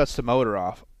 it shuts the motor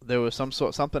off. There was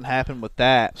something happened with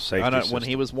that when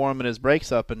he was warming his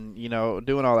brakes up and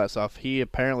doing all that stuff. He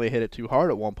apparently hit it too hard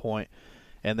at one point,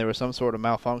 and there was some sort of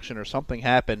malfunction or something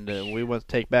happened. And we went to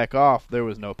take back off. There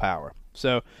was no power.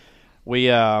 So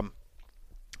we.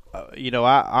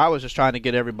 I was just trying to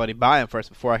get everybody by him first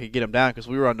before I could get him down because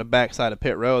we were on the back side of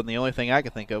pit road, and the only thing I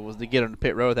could think of was to get him to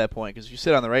pit road at that point because if you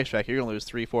sit on the racetrack, you're going to lose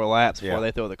 3-4 laps before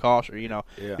they throw the caution. You're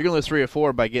going to lose 3 or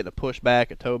 4 by getting a push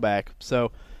back, a tow back.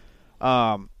 So, we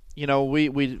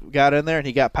got in there, and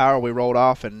he got power. We rolled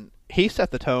off, and he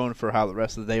set the tone for how the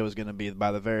rest of the day was going to be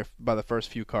by the first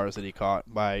few cars that he caught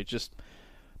by just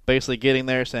basically getting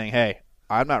there saying, hey,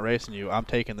 I'm not racing you. I'm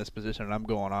taking this position, and I'm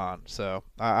going on. So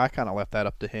I kind of left that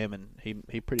up to him, and he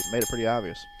made it pretty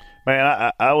obvious.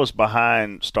 Man, I was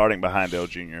starting behind Dale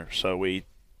Jr., so we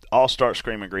all start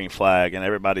screaming green flag, and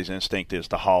everybody's instinct is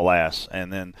to haul ass.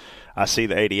 And then I see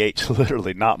the 88's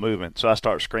literally not moving, so I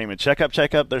start screaming, check up,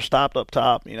 they're stopped up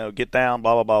top, get down,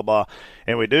 blah, blah, blah, blah.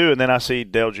 And we do, and then I see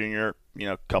Dale Jr.,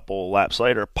 a couple laps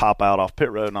later, pop out off pit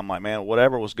road, and I'm like, man,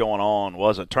 whatever was going on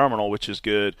wasn't terminal, which is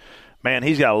good. Man,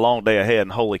 he's got a long day ahead,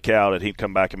 and holy cow, did he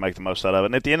come back and make the most out of it.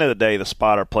 And at the end of the day, the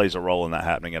spotter plays a role in that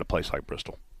happening at a place like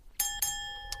Bristol.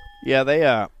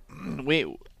 Yeah,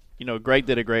 Greg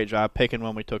did a great job picking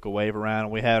when we took a wave around,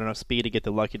 and we had enough speed to get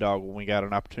the lucky dog when we got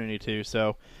an opportunity to.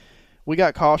 So we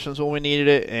got cautions when we needed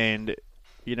it, and,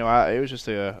 it was just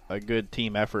a good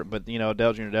team effort. But, Dale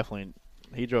Jr. definitely,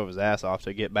 he drove his ass off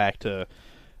to get back to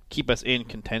keep us in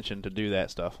contention to do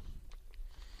that stuff.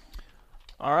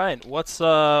 All right, what's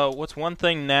one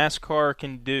thing NASCAR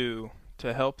can do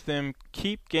to help them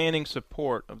keep gaining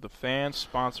support of the fans,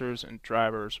 sponsors, and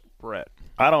drivers? Brett.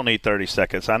 I don't need 30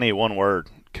 seconds. I need one word: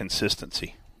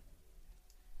 consistency.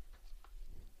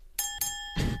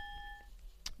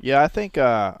 Yeah, I think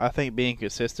being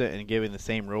consistent and giving the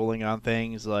same ruling on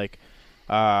things like,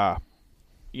 they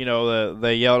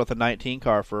yelled at the 19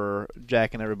 car for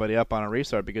jacking everybody up on a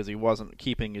restart because he wasn't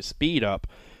keeping his speed up.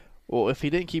 Well, if he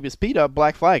didn't keep his speed up,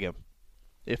 black flag him.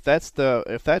 If that's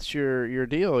your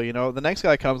deal, the next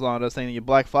guy comes along and does something, you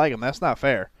black flag him. That's not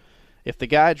fair. If the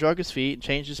guy drug his feet and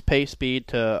changed his pace speed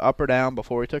to up or down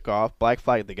before he took off, black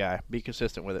flag the guy. Be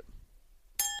consistent with it.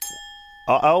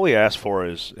 All we ask for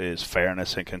is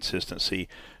fairness and consistency.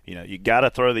 You got to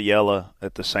throw the yellow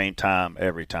at the same time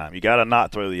every time. You got to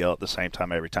not throw the yellow at the same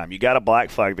time every time. You got to black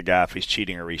flag the guy if he's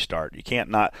cheating a restart. You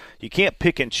can't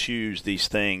pick and choose these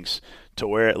things to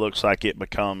where it looks like it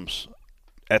becomes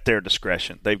at their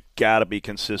discretion. They've got to be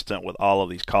consistent with all of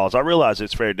these calls. I realize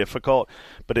it's very difficult,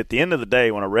 but at the end of the day,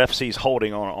 when a ref sees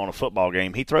holding on a football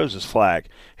game, he throws his flag.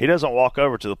 He doesn't walk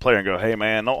over to the player and go, hey,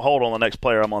 man, don't hold on the next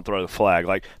player. I'm going to throw the flag.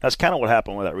 Like, that's kind of what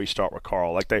happened with that restart with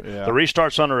Carl. Like, the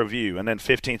restart's under review, and then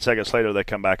 15 seconds later they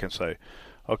come back and say,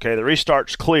 okay, the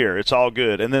restart's clear. It's all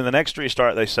good. And then the next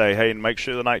restart they say, hey, make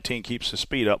sure the 19 keeps his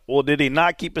speed up. Well, did he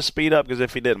not keep his speed up? Because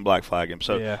if he didn't, black flag him.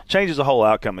 So it changes the whole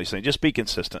outcome of these things. Just be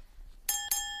consistent.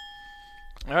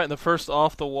 All right, the first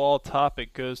off-the-wall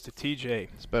topic goes to TJ.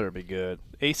 This better be good.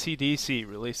 AC/DC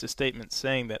released a statement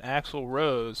saying that Axl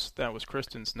Rose, that was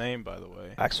Kristen's name, by the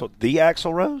way.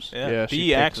 Axl Rose? Yeah,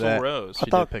 the Axl Rose. She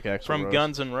did pick Axl from Rose.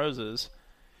 Guns N' Roses,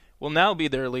 will now be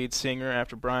their lead singer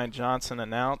after Brian Johnson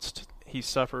announced he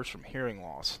suffers from hearing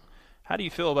loss. How do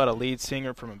you feel about a lead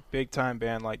singer from a big-time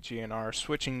band like GNR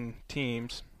switching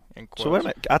teams? So wait a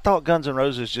minute. I thought Guns N'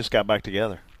 Roses just got back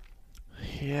together.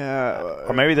 Yeah.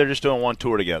 Or maybe they're just doing one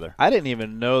tour together. I didn't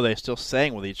even know they still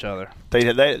sang with each other. Guns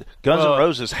N'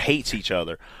 Roses hates each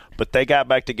other, but they got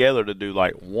back together to do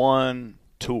like one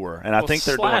tour, and I think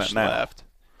they're doing it now. Left.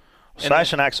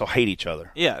 Slash and Axl hate each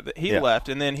other. Yeah, he left,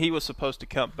 and then he was supposed to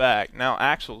come back. Now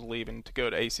Axl's leaving to go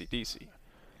to AC/DC.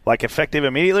 Like effective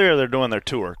immediately, or they're doing their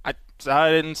tour? I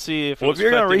didn't see if. Well, if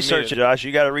you're going to research it, Josh,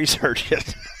 you got to research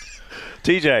it.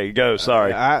 TJ, go.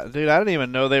 Sorry, I didn't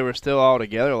even know they were still all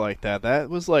together like that. That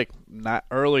was like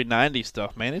early '90s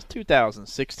stuff, man. It's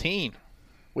 2016.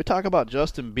 We talk about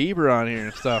Justin Bieber on here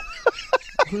and stuff.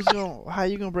 How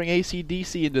you gonna bring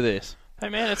AC/DC into this? Hey,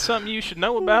 man, it's something you should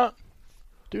know about.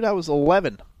 Dude, I was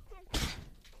 11.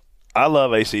 I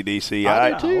love AC/DC.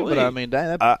 I do too, but I mean,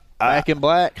 dang, Back in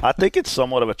Black. I think it's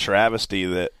somewhat of a travesty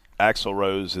that Axl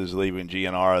Rose is leaving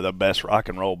GNR, the best rock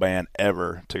and roll band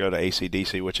ever, to go to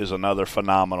AC/DC, which is another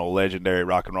phenomenal, legendary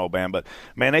rock and roll band. But,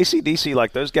 man, AC/DC,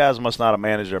 like, those guys must not have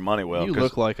managed their money well. You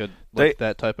look like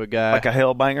that type of guy. Like a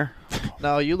hellbanger?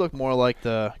 No, you look more like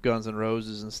the Guns N'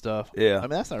 Roses and stuff. Yeah. I mean,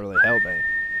 that's not really hellbang.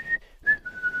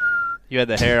 You had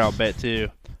the hair, I'll bet, too.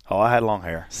 Oh, I had long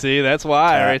hair. See, that's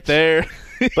why right there.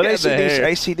 But Yeah, the hair.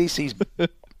 AC/DC's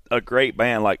a great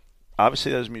band. Like,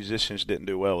 obviously those musicians didn't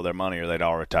do well with their money or they'd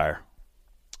all retire.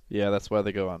 Yeah, that's why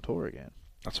they go on tour again.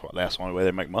 That's the only way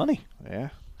they make money. Yeah.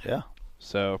 Yeah.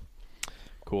 So,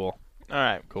 cool. All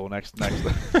right. Cool. Next.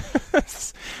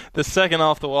 The second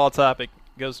off-the-wall topic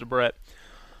goes to Brett.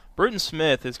 Bruton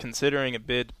Smith is considering a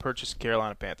bid to purchase the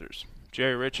Carolina Panthers.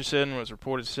 Jerry Richardson was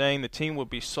reported saying the team will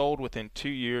be sold within 2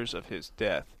 years of his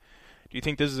death. Do you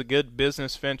think this is a good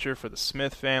business venture for the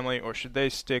Smith family, or should they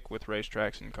stick with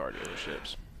racetracks and car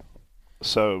dealerships?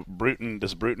 So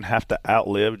does Bruton have to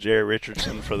outlive Jerry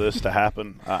Richardson for this to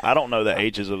happen? I don't know the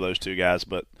ages of those two guys,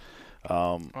 but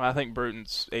Well, I think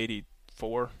Bruton's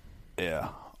 84. yeah,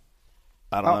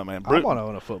 I don't know, man. I want to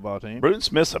own a football team. Bruton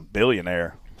Smith's a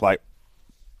billionaire, like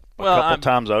a Well, couple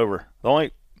times over.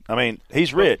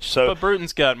 He's rich. So, But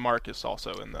Bruton's got Marcus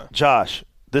also in the. Josh,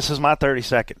 this is my 30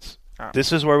 seconds. Oh.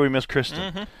 This is where we miss Kristen.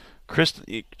 Mm-hmm. Kristen,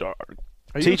 Are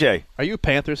you- TJ. Are you a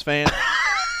Panthers fan?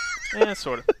 Yeah,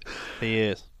 sort of. He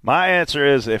is. My answer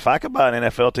is, if I could buy an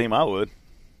NFL team, I would.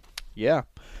 Yeah.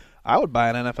 I would buy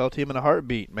an NFL team in a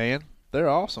heartbeat, man. They're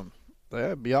awesome.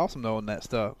 That'd be awesome knowing that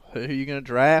stuff. Who you going to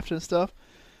draft and stuff?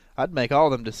 I'd make all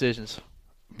them decisions.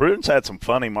 Bruton's had some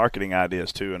funny marketing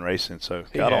ideas too in racing, so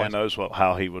He God only has. knows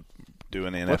how he would do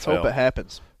in the NFL. Let's hope it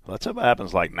happens. Let's hope it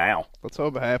happens like now. Let's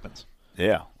hope it happens.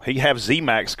 Yeah, he have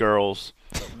Z-Max girls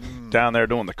down there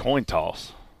doing the coin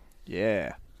toss.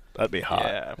 Yeah. That'd be hot.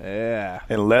 Yeah. Yeah.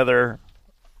 In leather,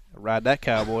 Ride that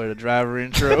cowboy to driver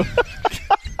intro.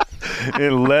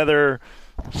 in leather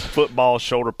football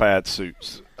shoulder pad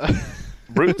suits.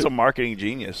 Bruton's a marketing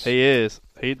genius. He is.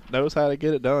 He knows how to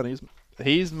get it done.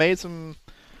 He's made some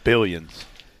Billions.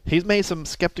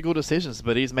 skeptical decisions,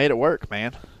 but he's made it work,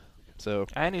 man. So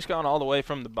And he's gone all the way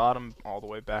from the bottom all the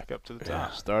way back up to the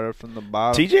top. started from the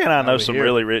bottom. TJ and I know over some here.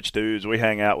 really rich dudes. We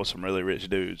hang out with some really rich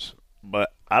dudes, but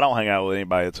I don't hang out with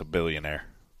anybody that's a billionaire.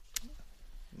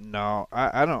 No,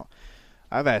 I don't.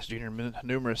 I've asked Junior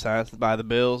numerous times to buy the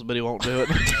Bills, but he won't do it.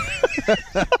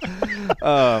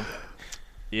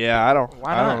 Yeah, I don't.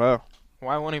 Why I don't not? know.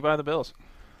 Why won't he buy the Bills?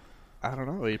 I don't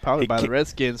know. He'd probably He buy the can't-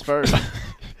 Redskins first.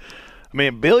 I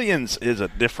mean, billions is a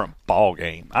different ball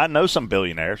game. I know some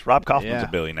billionaires. Rob Kaufman's Yeah.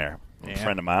 a billionaire, a Yeah.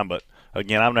 friend of mine. But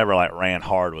again, I've never ran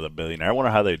hard with a billionaire. I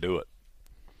wonder how they do it.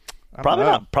 I don't Probably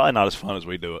know. not. Probably not as fun as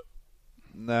we do it.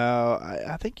 No,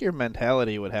 I think your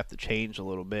mentality would have to change a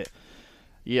little bit.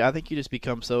 Yeah, I think you just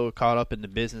become so caught up in the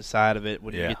business side of it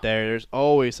when you Yeah. get there. There's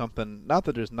always something. Not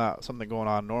that there's not something going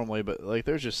on normally, but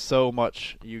there's just so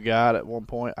much you got at one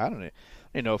point. I don't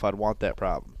even know if I'd want that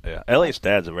problem. Yeah, Elliot's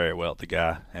dad's a very wealthy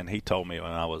guy, and he told me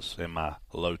when I was in my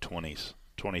low 20s,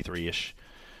 23-ish,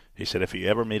 he said, if you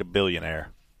ever meet a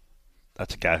billionaire,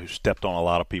 that's a guy who stepped on a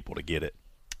lot of people to get it.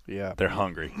 Yeah, They're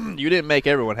hungry. you didn't make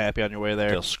everyone happy on your way there.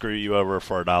 They'll screw you over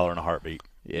for $1 in a heartbeat.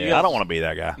 Yeah, I don't want to be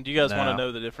that guy. Do you guys want No. to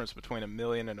know the difference between $1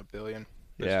 million and $1 billion?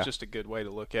 That's Yeah. just a good way to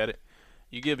look at it.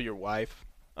 You give your wife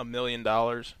 $1 million,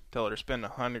 tell her to spend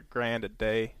 $100,000 a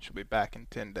day, she'll be back in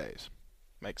 10 days.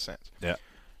 Makes sense. Yeah.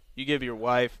 You give your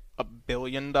wife $1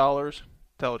 billion, tell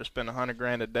her to spend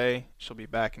 $100,000 a day, she'll be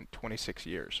back in 26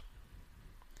 years.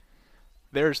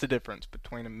 There's the difference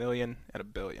between $1 million and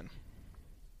 $1 billion.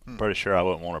 Pretty sure I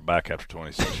wouldn't want her back after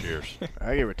 26 years.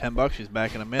 I give her $10. She's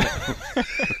back in a minute.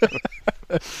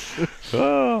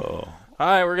 Oh. All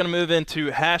right, we're going to move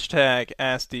into hashtag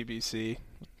AskDBC.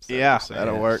 Yeah, Saying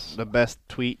that'll it. work. The best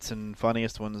tweets and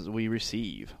funniest ones we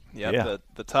receive. Yep, Yeah.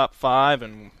 the top 5,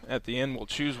 and at the end we'll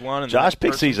choose one. And Josh that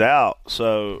picks person- these out,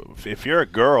 so if you're a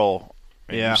girl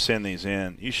and Yeah. you send these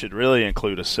in, you should really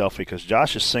include a selfie because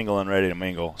Josh is single and ready to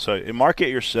mingle. So market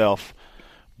yourself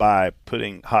by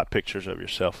putting hot pictures of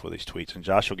yourself with these tweets, and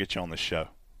Josh will get you on this show.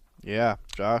 Yeah,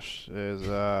 Josh is.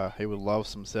 He would love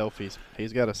some selfies.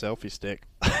 He's got a selfie stick.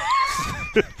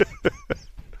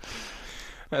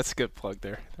 That's a good plug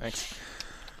there. Thanks.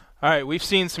 All right, we've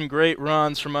seen some great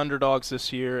runs from underdogs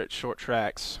this year at short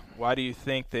tracks. Why do you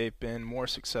think they've been more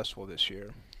successful this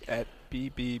year at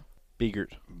BB? Biegert.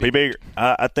 Be bigger.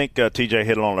 I think TJ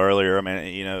hit it on earlier. I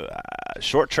mean,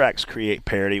 short tracks create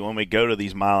parity. When we go to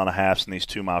these 1.5 miles and these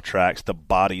 2-mile tracks, the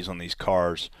bodies on these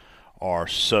cars are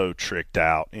so tricked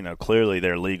out. Clearly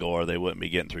they're legal or they wouldn't be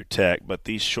getting through tech. But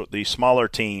these smaller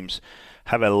teams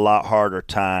have a lot harder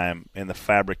time in the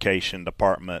fabrication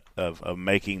department of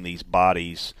making these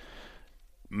bodies,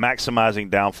 maximizing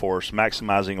downforce,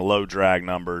 maximizing low drag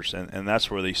numbers, and that's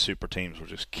where these super teams will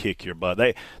just kick your butt.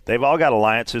 They've all got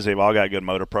alliances, they've all got good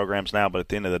motor programs now, but at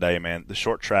the end of the day, man, the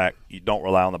short track, you don't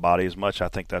rely on the body as much. I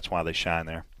think that's why they shine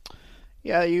there.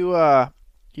 Yeah, you go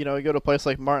to a place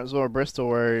like Martinsville or Bristol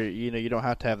where you don't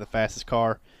have to have the fastest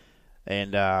car.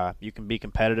 and you can be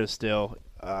competitive still.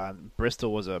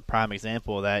 Bristol was a prime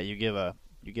example of that. You give a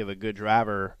good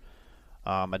driver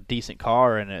a decent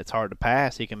car, and it's hard to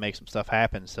pass, he can make some stuff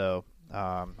happen. So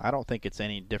I don't think it's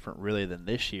any different really than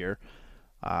this year.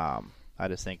 I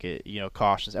just think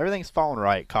cautions, everything's fallen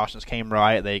right. Cautions came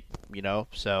right.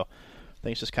 So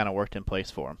things just kind of worked in place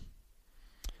for him.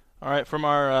 All right, from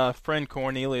our friend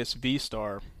Cornelius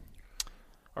V-Star,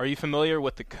 are you familiar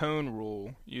with the cone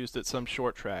rule used at some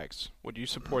short tracks? Would you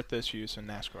support this use in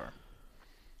NASCAR?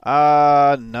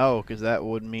 No, because that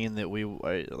would mean that we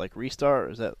like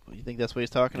restart. You think that's what he's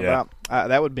talking about?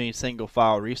 That would mean single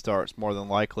file restarts more than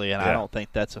likely, and I don't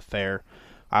think that's a fair.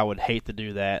 I would hate to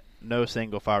do that. No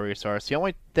single file restarts. The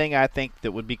only thing I think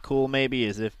that would be cool maybe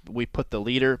is if we put the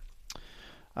leader.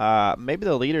 Maybe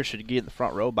the leader should get in the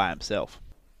front row by himself.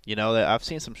 I've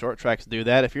seen some short tracks do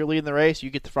that. If you're leading the race, you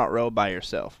get the front row by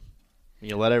yourself.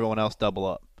 You let everyone else double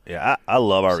up. Yeah, I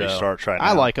love our restarts right now.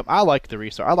 I like them. I like the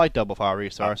restart. I like double file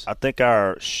restarts. I think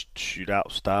our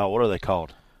shootout style. What are they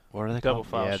called? Double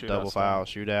file yeah, shootout. Double file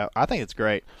shootout. I think it's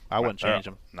great. I wouldn't change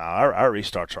them. No, our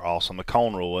restarts are awesome. The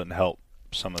cone rule wouldn't help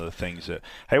some of the things that.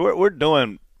 Hey, we're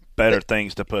doing better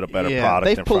things to put a better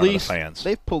product in front of the fans.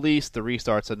 They've policed the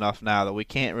restarts enough now that we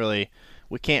can't really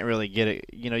get it.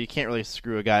 You can't really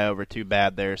screw a guy over too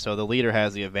bad there. So the leader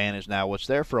has the advantage now, which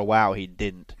there for a while he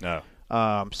didn't. No.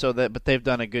 But they've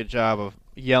done a good job of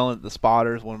yelling at the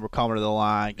spotters when we're coming to the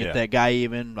line. Get that guy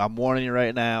even. I'm warning you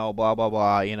right now. Blah blah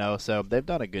blah. So they've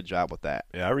done a good job with that.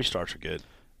 Yeah, our restarts are good.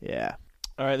 Yeah.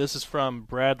 All right, this is from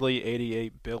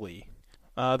Bradley88 Billy.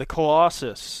 The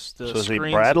Colossus. So is he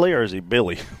Bradley or is he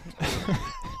Billy?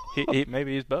 he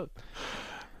maybe he's both.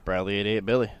 Bradley88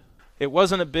 Billy. It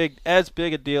wasn't as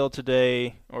big a deal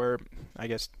today, or I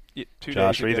guess 2 days ago.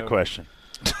 Josh, read the question.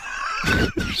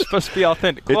 You're supposed to be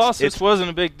authentic. Colossus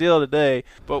wasn't a big deal today,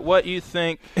 but what you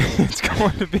think it's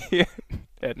going to be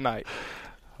at night?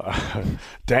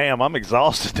 Damn, I'm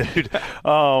exhausted, dude.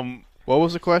 What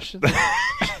was the question?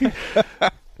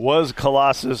 Was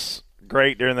Colossus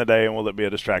great during the day, and will it be a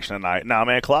distraction at night? No,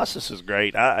 man, Colossus is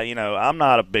great. I'm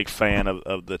not a big fan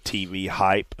of the TV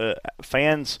hype.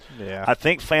 Fans, I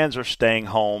think fans are staying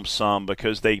home some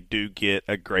because they do get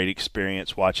a great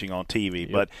experience watching on TV.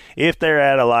 Yep. But if they're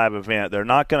at a live event, they're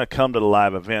not going to come to the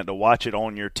live event to watch it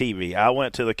on your TV. I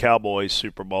went to the Cowboys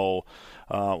Super Bowl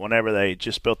whenever they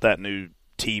just built that new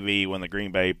TV when the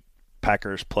Green Bay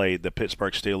Packers played the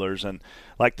Pittsburgh Steelers, and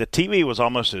like the TV was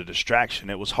almost a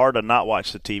distraction. It was hard to not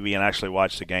watch the TV and actually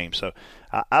watch the game. So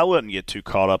I wouldn't get too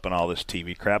caught up in all this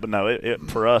TV crap. But no,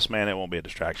 for us, man, it won't be a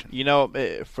distraction.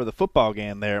 For the football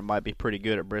game there, it might be pretty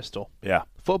good at Bristol. Yeah.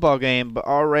 Football game, but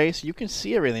our race, you can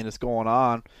see everything that's going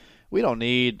on. We don't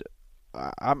need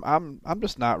I'm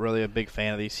just not really a big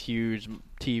fan of these huge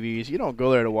TVs. You don't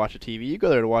go there to watch a TV. You go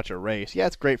there to watch a race. Yeah,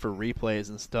 it's great for replays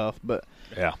and stuff, but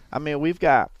yeah. I mean, you've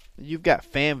got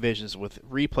fan visions with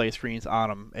replay screens on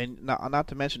them, and not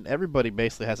to mention everybody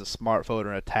basically has a smartphone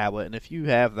or a tablet, and if you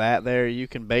have that there, you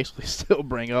can basically still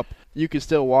you can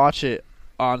still watch it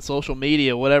on social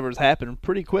media, whatever's happened,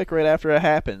 pretty quick right after it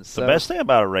happens. So. The best thing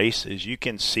about a race is you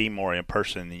can see more in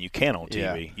person than you can on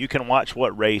TV. Yeah. You can watch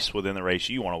what race within the race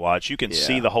you want to watch. You can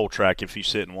see the whole track if you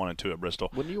sit in 1 and 2 at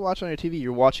Bristol. When you watch on your TV,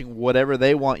 you're watching whatever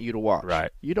they want you to watch. Right.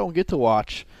 You don't get to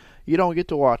watch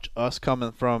us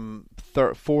coming from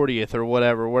 40th or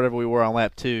whatever we were on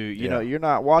lap 2. You know, you're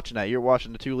not watching that. You're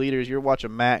watching the 2 leaders. You're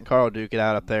watching Matt and Carl duke it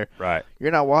out up there. Right.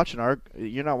 You're not watching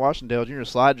Dale Jr.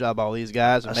 slide job all these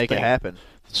guys and make it happen.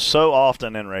 So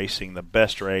often in racing, the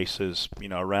best race is,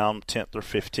 around 10th or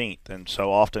 15th, and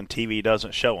so often TV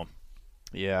doesn't show them.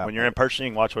 Yeah. When you're in person,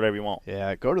 you can watch whatever you want.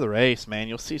 Yeah, go to the race, man.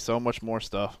 You'll see so much more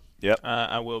stuff. Yep.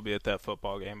 I will be at that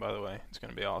football game, by the way. It's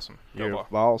going to be awesome. You're a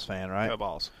Vols fan, right? Go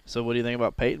Vols. So what do you think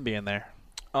about Peyton being there?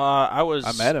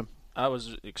 I met him. I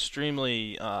was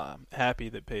extremely happy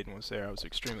that Peyton was there. I was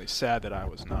extremely sad that I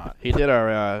was not. He did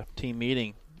our team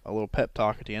meeting, a little pep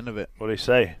talk at the end of it. What did he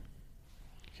say?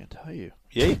 I can't tell you.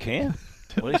 Yeah, you can.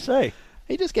 What did he say?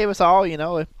 He just gave us all, it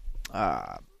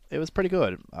was pretty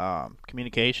good.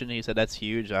 Communication, he said that's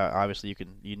huge. Obviously,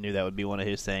 you knew that would be one of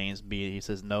his sayings. He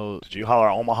says no. Did you holler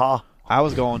Omaha? I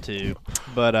was going to,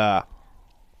 but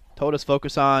told us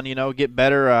focus on, get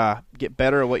better at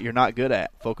what you're not good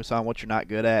at. Focus on what you're not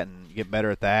good at and get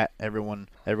better at that.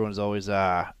 Everyone's always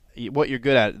what you're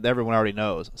good at, everyone already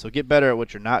knows. So get better at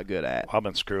what you're not good at. I've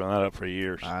been screwing that up for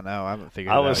years. I know. I haven't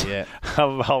figured it out yet.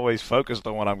 I've always focused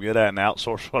on what I'm good at and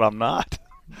outsourced what I'm not.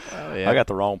 Oh, yeah. I got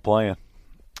the wrong plan.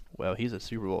 Well, he's a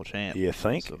Super Bowl champ. You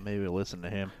think? So maybe we'll listen to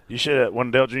him. You should,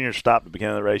 when Dale Jr. stopped at the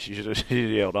beginning of the race, you should have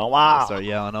yelled, Omaha. Start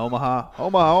yelling, Omaha,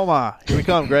 Omaha, Omaha. Here we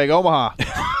come, Greg, Omaha.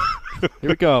 Here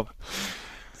we come.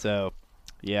 So,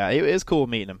 yeah, it is cool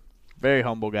meeting him. Very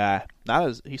humble guy.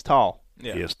 He's tall,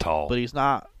 Yeah. He is tall. but he's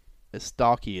not as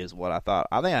stocky as what I thought.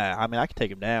 I could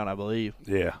take him down, I believe.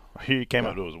 Yeah. He came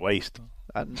up to his waist.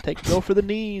 I'd go for the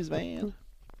knees, man.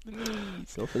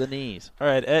 Go for the knees. All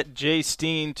right, at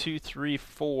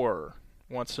jsteen234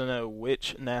 wants to know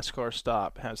which NASCAR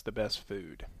stop has the best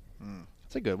food.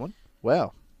 That's a good one.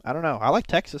 Well, I don't know. I like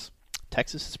Texas.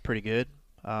 Texas is pretty good.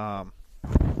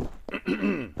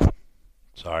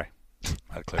 Sorry.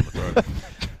 I had to clear my throat.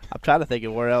 I'm trying to think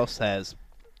of where else has.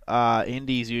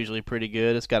 Indy's usually pretty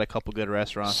good. It's got a couple good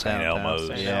restaurants St. downtown. Elmo's.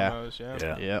 St. Yeah. Elmo's, yeah.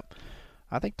 Yeah. Yep.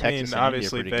 I think I Texas mean, and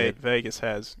obviously Indy are pretty good. Vegas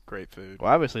has great food.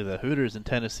 Well, obviously the Hooters in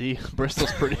Tennessee.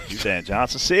 Bristol's pretty You saying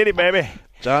Johnson City, baby?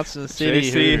 Johnson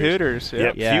City JC Hooters.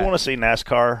 Hooters. Yep. If you want to see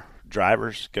NASCAR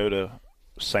drivers, go to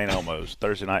St. Elmo's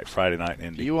Thursday night, Friday night in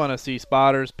Indy. You want to see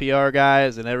spotters, PR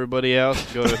guys, and everybody else,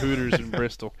 go to Hooters in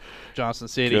Bristol, Johnson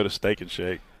City. Go to Steak and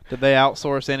Shake. Did they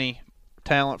outsource any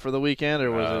talent for the weekend,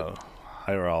 or was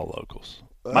They were all locals.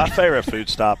 My favorite food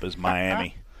stop is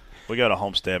Miami. We go to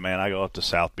Homestead, man. I go up to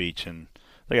South Beach, and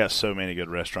they got so many good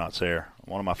restaurants there.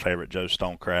 One of my favorite, Joe's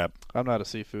Stone Crab. it? I'm not a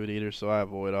seafood eater, so I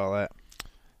avoid all that.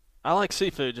 I like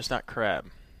seafood, just not crab.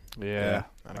 Yeah,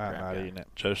 not I'm a crab not guy. eating it.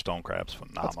 Joe's Stone Crab's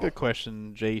phenomenal. That's a good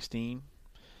question, Jay Steen.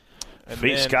 And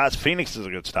Phoenix is a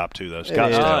good stop, too, though. It is.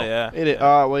 Scottsdale. Oh, yeah. It is.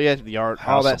 Well, yeah, the art,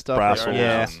 all House that of stuff. Brussels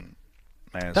Yeah, and,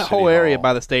 man, that City whole area Hall.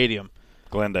 by the stadium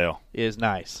Glendale. is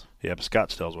nice. Yeah, but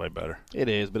Scottsdale's way better. It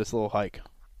is, but it's a little hike.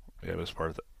 Yeah, but it's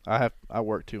worth it. I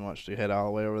work too much to head all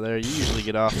the way over there. You usually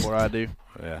get off where I do.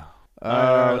 Yeah.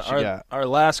 What you got? Our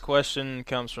last question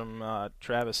comes from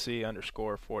Travis C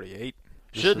 _48.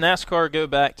 Should NASCAR go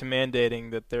back to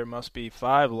mandating that there must be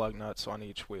 5 lug nuts on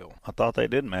each wheel? I thought they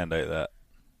did mandate that.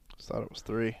 Thought it was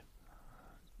 3.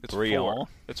 It's 3 4. on?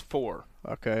 It's 4.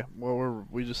 Okay. Well,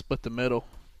 we just split the middle.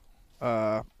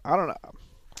 I don't know.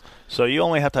 So you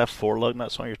only have to have 4 lug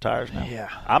nuts on your tires now? Yeah.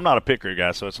 I'm not a picker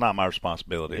guy, so it's not my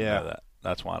responsibility to Yeah. know that.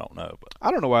 That's why I don't know. But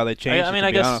I don't know why they changed I mean, it, to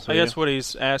I be guess honest I with guess you. what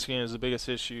he's asking is the biggest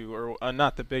issue, or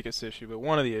not the biggest issue, but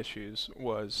one of the issues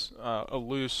was a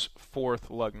loose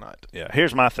 4th lug nut. yeah,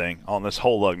 here's my thing on this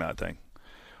whole lug nut thing.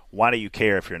 Why do you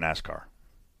care if you're NASCAR?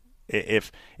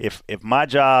 If my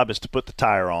job is to put the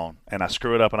tire on and I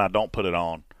screw it up and I don't put it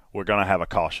on, we're going to have a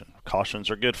caution. Cautions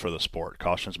are good for the sport.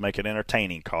 Cautions make it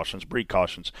entertaining. Cautions breed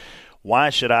cautions. Why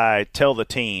should I tell the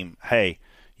team, hey,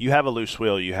 you have a loose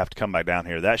wheel, you have to come back down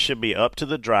here? That should be up to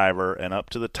the driver and up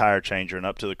to the tire changer and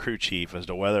up to the crew chief as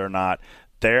to whether or not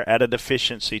they're at a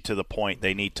deficiency to the point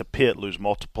they need to pit, lose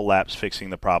multiple laps fixing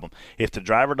the problem. If the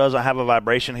driver doesn't have a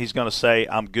vibration, he's going to say,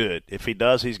 I'm good. If he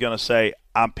does, he's going to say,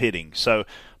 I'm pitting. So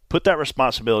put that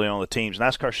responsibility on the teams.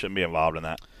 NASCAR shouldn't be involved in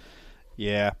that.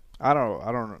 Yeah. I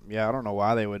don't know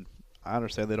why they would. I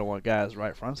understand they don't want guys'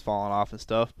 right fronts falling off and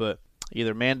stuff, but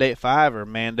either mandate 5 or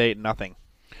mandate nothing.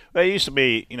 Well, it used to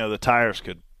be, the tires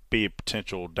could be a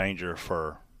potential danger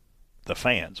for the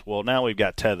fans. Well, now we've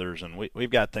got tethers and we've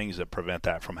got things that prevent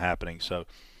that from happening. So,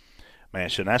 man,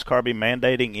 should NASCAR be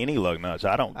mandating any lug nuts?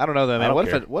 I don't know though, man. don't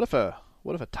What care.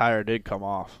 if a tire did come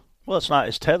off? Well,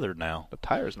 it's tethered now. The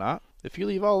tire's not. If you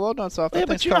leave all the lug nuts off, that Yeah,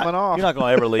 but thing's coming off. You're not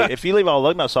going to ever leave. If you leave all the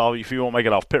lug nuts off, if you won't make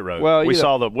it off pit road. Well, we you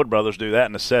saw the Wood Brothers do that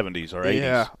in the 70s or 80s.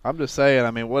 Yeah, I'm just saying.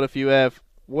 I mean, what if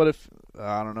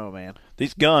I don't know, man.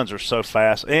 These guns are so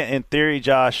fast. In theory,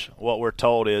 Josh, what we're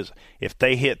told is if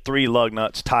they hit 3 lug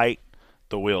nuts tight,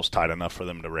 the wheel's tight enough for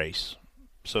them to race.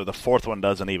 So the 4th one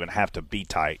doesn't even have to be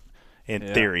tight in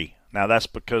theory. Now, that's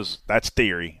because that's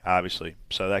theory, obviously.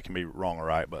 So that can be wrong or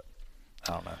right, but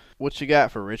I don't know. What you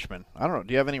got for Richmond? I don't know.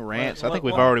 Do you have any rants? I think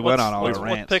we've Well, already went let's- on all let's, our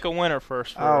let's rants. pick a winner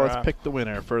first. For, let's pick the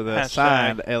winner for the hashtag.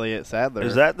 signed Elliott Sadler.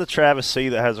 Is that the Travis C.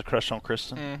 that has a crush on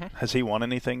Kristen? Mhm. Has he won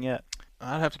anything yet?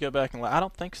 I'd have to go back and I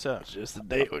don't think so. just a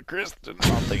date with Kristen? I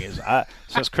don't think it's.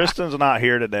 Since Kristen's not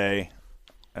here today,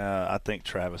 I think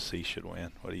Travis C. should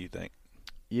win. What do you think?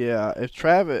 Yeah, if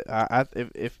Travis,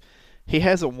 if he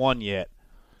hasn't won yet,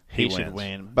 he should wins.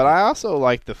 win. But I also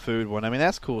like the food one. I mean,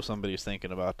 that's cool. Somebody's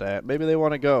thinking about that. Maybe they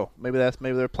want to go. Maybe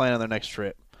they're planning their next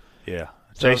trip. Yeah.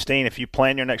 So- Jay Steen, if you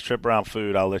plan your next trip around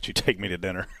food, I'll let you take me to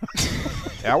dinner.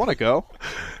 Yeah, I want to go.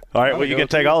 All right, I'll well, you go can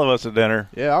take too. all of us to dinner.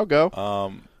 Yeah, I'll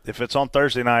go. If it's on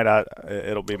Thursday night,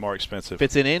 it'll be more expensive. If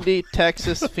it's in Indy,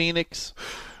 Texas, Phoenix,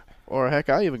 or heck,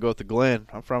 I'll even go with the Glen.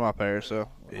 I'm from up there, so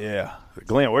Yeah.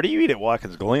 Glenn, where do you eat at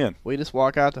Watkins Glen? we just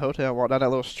walk out the hotel, walk down that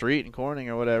little street in Corning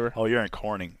or whatever. Oh, you're in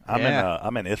Corning. Yeah.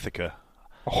 I'm in Ithaca.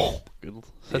 Oh, good.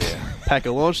 That's a pack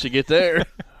of lunch to get there.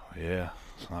 Yeah.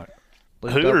 It's not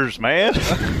Let's Hooters, man.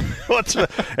 What's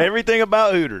everything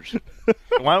about Hooters?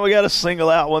 Why do we got to single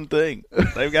out one thing?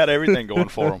 They've got everything going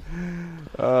for them.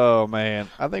 Oh, man.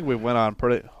 I think we went on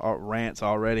pretty rants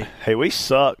already. Hey, we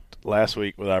sucked last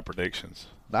week with our predictions.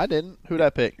 I didn't. Who'd I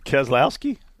pick?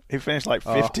 Keselowski? He finished like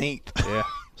 15th. Yeah.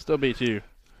 Still beat you.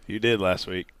 You did last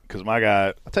week because my guy.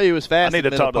 I'll tell you, it was fast. I need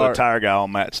to talk to the tire guy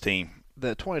on Matt's team.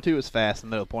 The 22 was fast in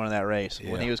the middle point of that race.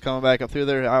 Yeah. When he was coming back up through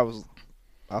there,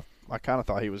 I kind of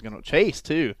thought he was going to chase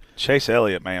too. Chase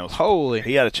Elliott, man,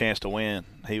 he had a chance to win.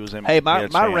 He was in. Hey, my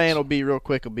rant will be real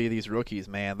quick. Will be these rookies,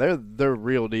 man. They're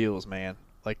real deals, man.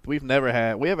 Like we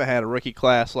haven't had a rookie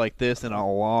class like this in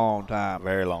a long time.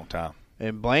 Very long time.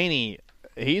 And Blaney,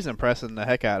 he's impressing the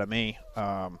heck out of me.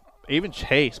 Even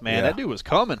Chase, man, that dude was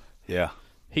coming. Yeah.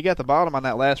 He got the bottom on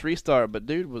that last restart, but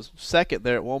dude was second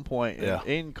there at one point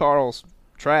in Carl's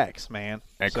tracks, man.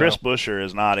 And Chris Buescher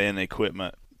is not in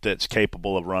equipment that's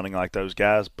capable of running like those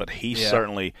guys, but he's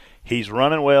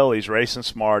running well. He's racing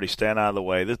smart. He's staying out of the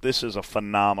way. This is a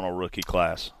phenomenal rookie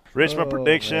class. Richmond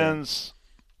predictions,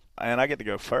 and I get to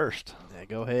go first. Yeah,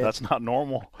 go ahead. That's not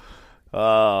normal.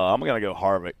 I'm going to go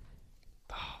Harvick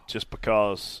just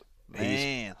because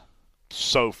he's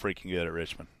so freaking good at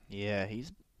Richmond. Yeah,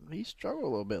 he's struggled a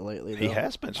little bit lately, though. He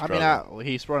has been struggling. I mean,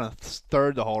 he's running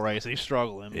third the whole race. He's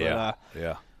struggling. Yeah,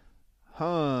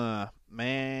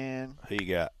 man. Who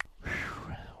you got?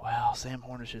 Well, Sam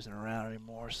Hornish isn't around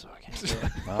anymore, so I can't do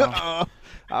it.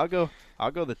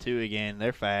 I'll go the 2 again.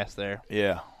 They're fast there.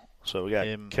 Yeah. So we got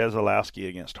Keselowski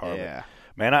against Harvick. Yeah.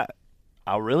 Man,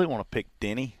 I really want to pick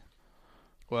Denny.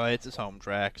 Well, it's his home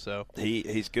track, so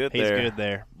he's good there. He's good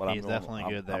there. But he's definitely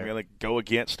good there. I'm going to go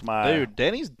against my dude.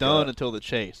 Denny's done until the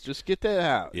chase. Just get that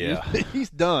out. Yeah, he's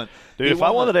done. Dude, if I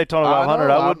won the Daytona 500,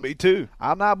 I would be too.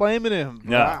 I'm not blaming him.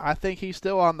 Yeah, I think he's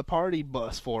still on the party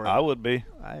bus for it. I would be.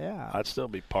 Yeah, I'd still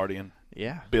be partying.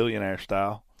 Yeah, billionaire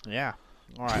style. Yeah.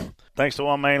 All right. Thanks to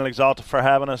One Main Exalta for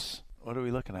having us. What are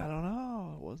we looking at? I don't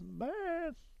know. It wasn't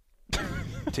bad.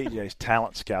 TJ's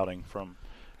talent scouting from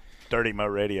Dirty Mo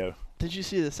Radio. Did you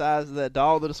see the size of that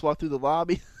dog that just walked through the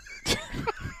lobby?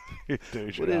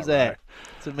 Dude, what is that? Right.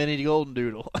 It's a mini golden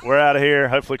doodle. We're out of here.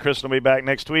 Hopefully Chris will be back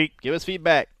next week. Give us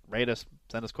feedback. Rate us.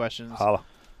 Send us questions. Holla.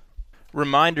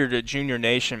 Reminder to Junior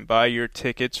Nation, buy your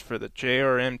tickets for the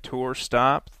JRM Tour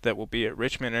stop that will be at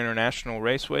Richmond International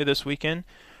Raceway this weekend.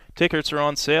 Tickets are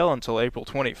on sale until April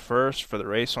 21st for the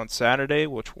race on Saturday,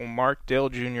 which will mark Dale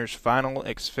Jr.'s final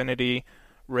Xfinity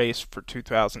race for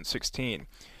 2016.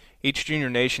 Each Junior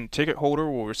Nation ticket holder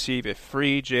will receive a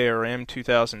free JRM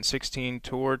 2016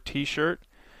 Tour T-shirt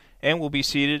and will be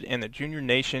seated in the Junior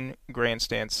Nation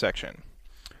grandstand section.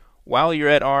 While you're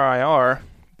at RIR,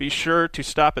 be sure to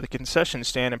stop at the concession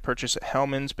stand and purchase a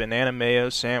Hellman's Banana Mayo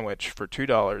sandwich for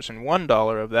 $2, and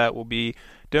 $1 of that will be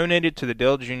donated to the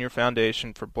Dale Jr.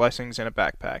 Foundation for Blessings in a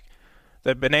Backpack.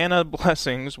 The banana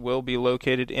blessings will be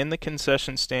located in the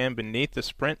concession stand beneath the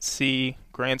Sprint C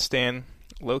grandstand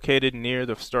located near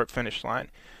the start-finish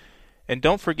line. And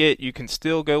don't forget, you can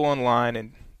still go online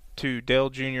and to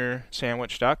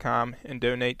DaleJuniorSandwich.com and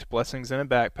donate to Blessings in a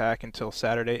Backpack until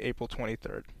Saturday, April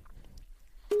 23rd.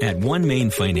 At One Main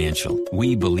Financial,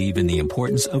 we believe in the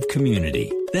importance of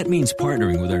community. That means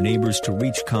partnering with our neighbors to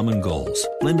reach common goals,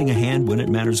 lending a hand when it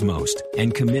matters most,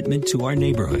 and commitment to our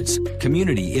neighborhoods.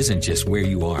 Community isn't just where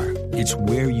you are, it's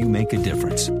where you make a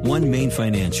difference. One Main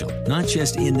Financial, not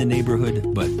just in the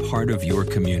neighborhood, but part of your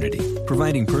community,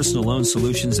 providing personal loan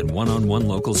solutions and one-on-one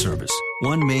local service.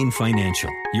 One Main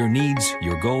Financial, your needs,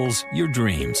 your goals, your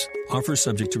dreams. Offer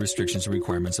subject to restrictions and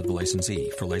requirements of the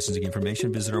licensee. For licensing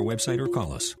information, visit our website or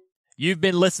call us. You've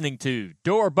been listening to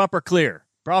Door Bumper Clear,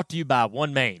 brought to you by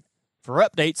One Main. For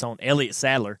updates on Elliott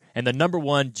Sadler and the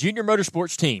 #1 junior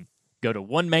motorsports team, go to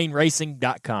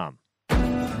onemainracing.com.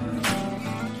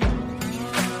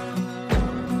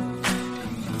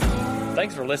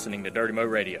 Thanks for listening to Dirty Mo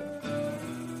Radio.